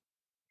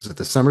 is it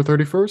December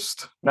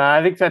 31st? No,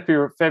 I think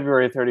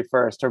February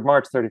 31st or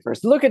March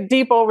 31st. Look at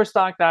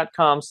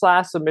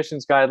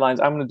deepoverstock.com/submissions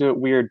guidelines. I'm going to do it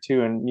weird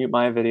too and mute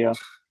my video.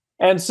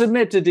 And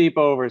submit to Deep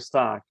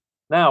Overstock.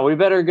 Now, we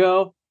better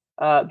go.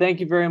 Thank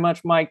you very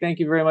much, Mike. Thank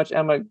you very much,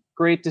 Emma.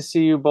 Great to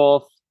see you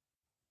both.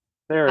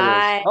 There it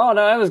is. Oh,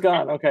 no, Emma's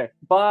gone. Okay.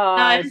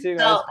 Bye. See you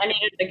guys. I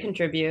needed to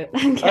contribute.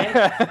 Okay.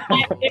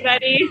 Bye,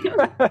 everybody.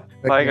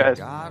 Bye, guys.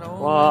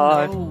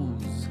 Bye.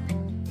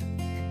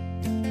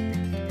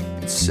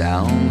 It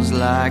sounds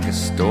like a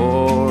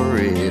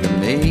story to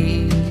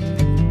me.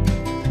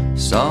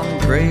 Some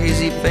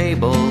crazy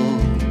fable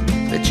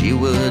that you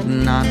would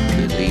not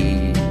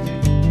believe.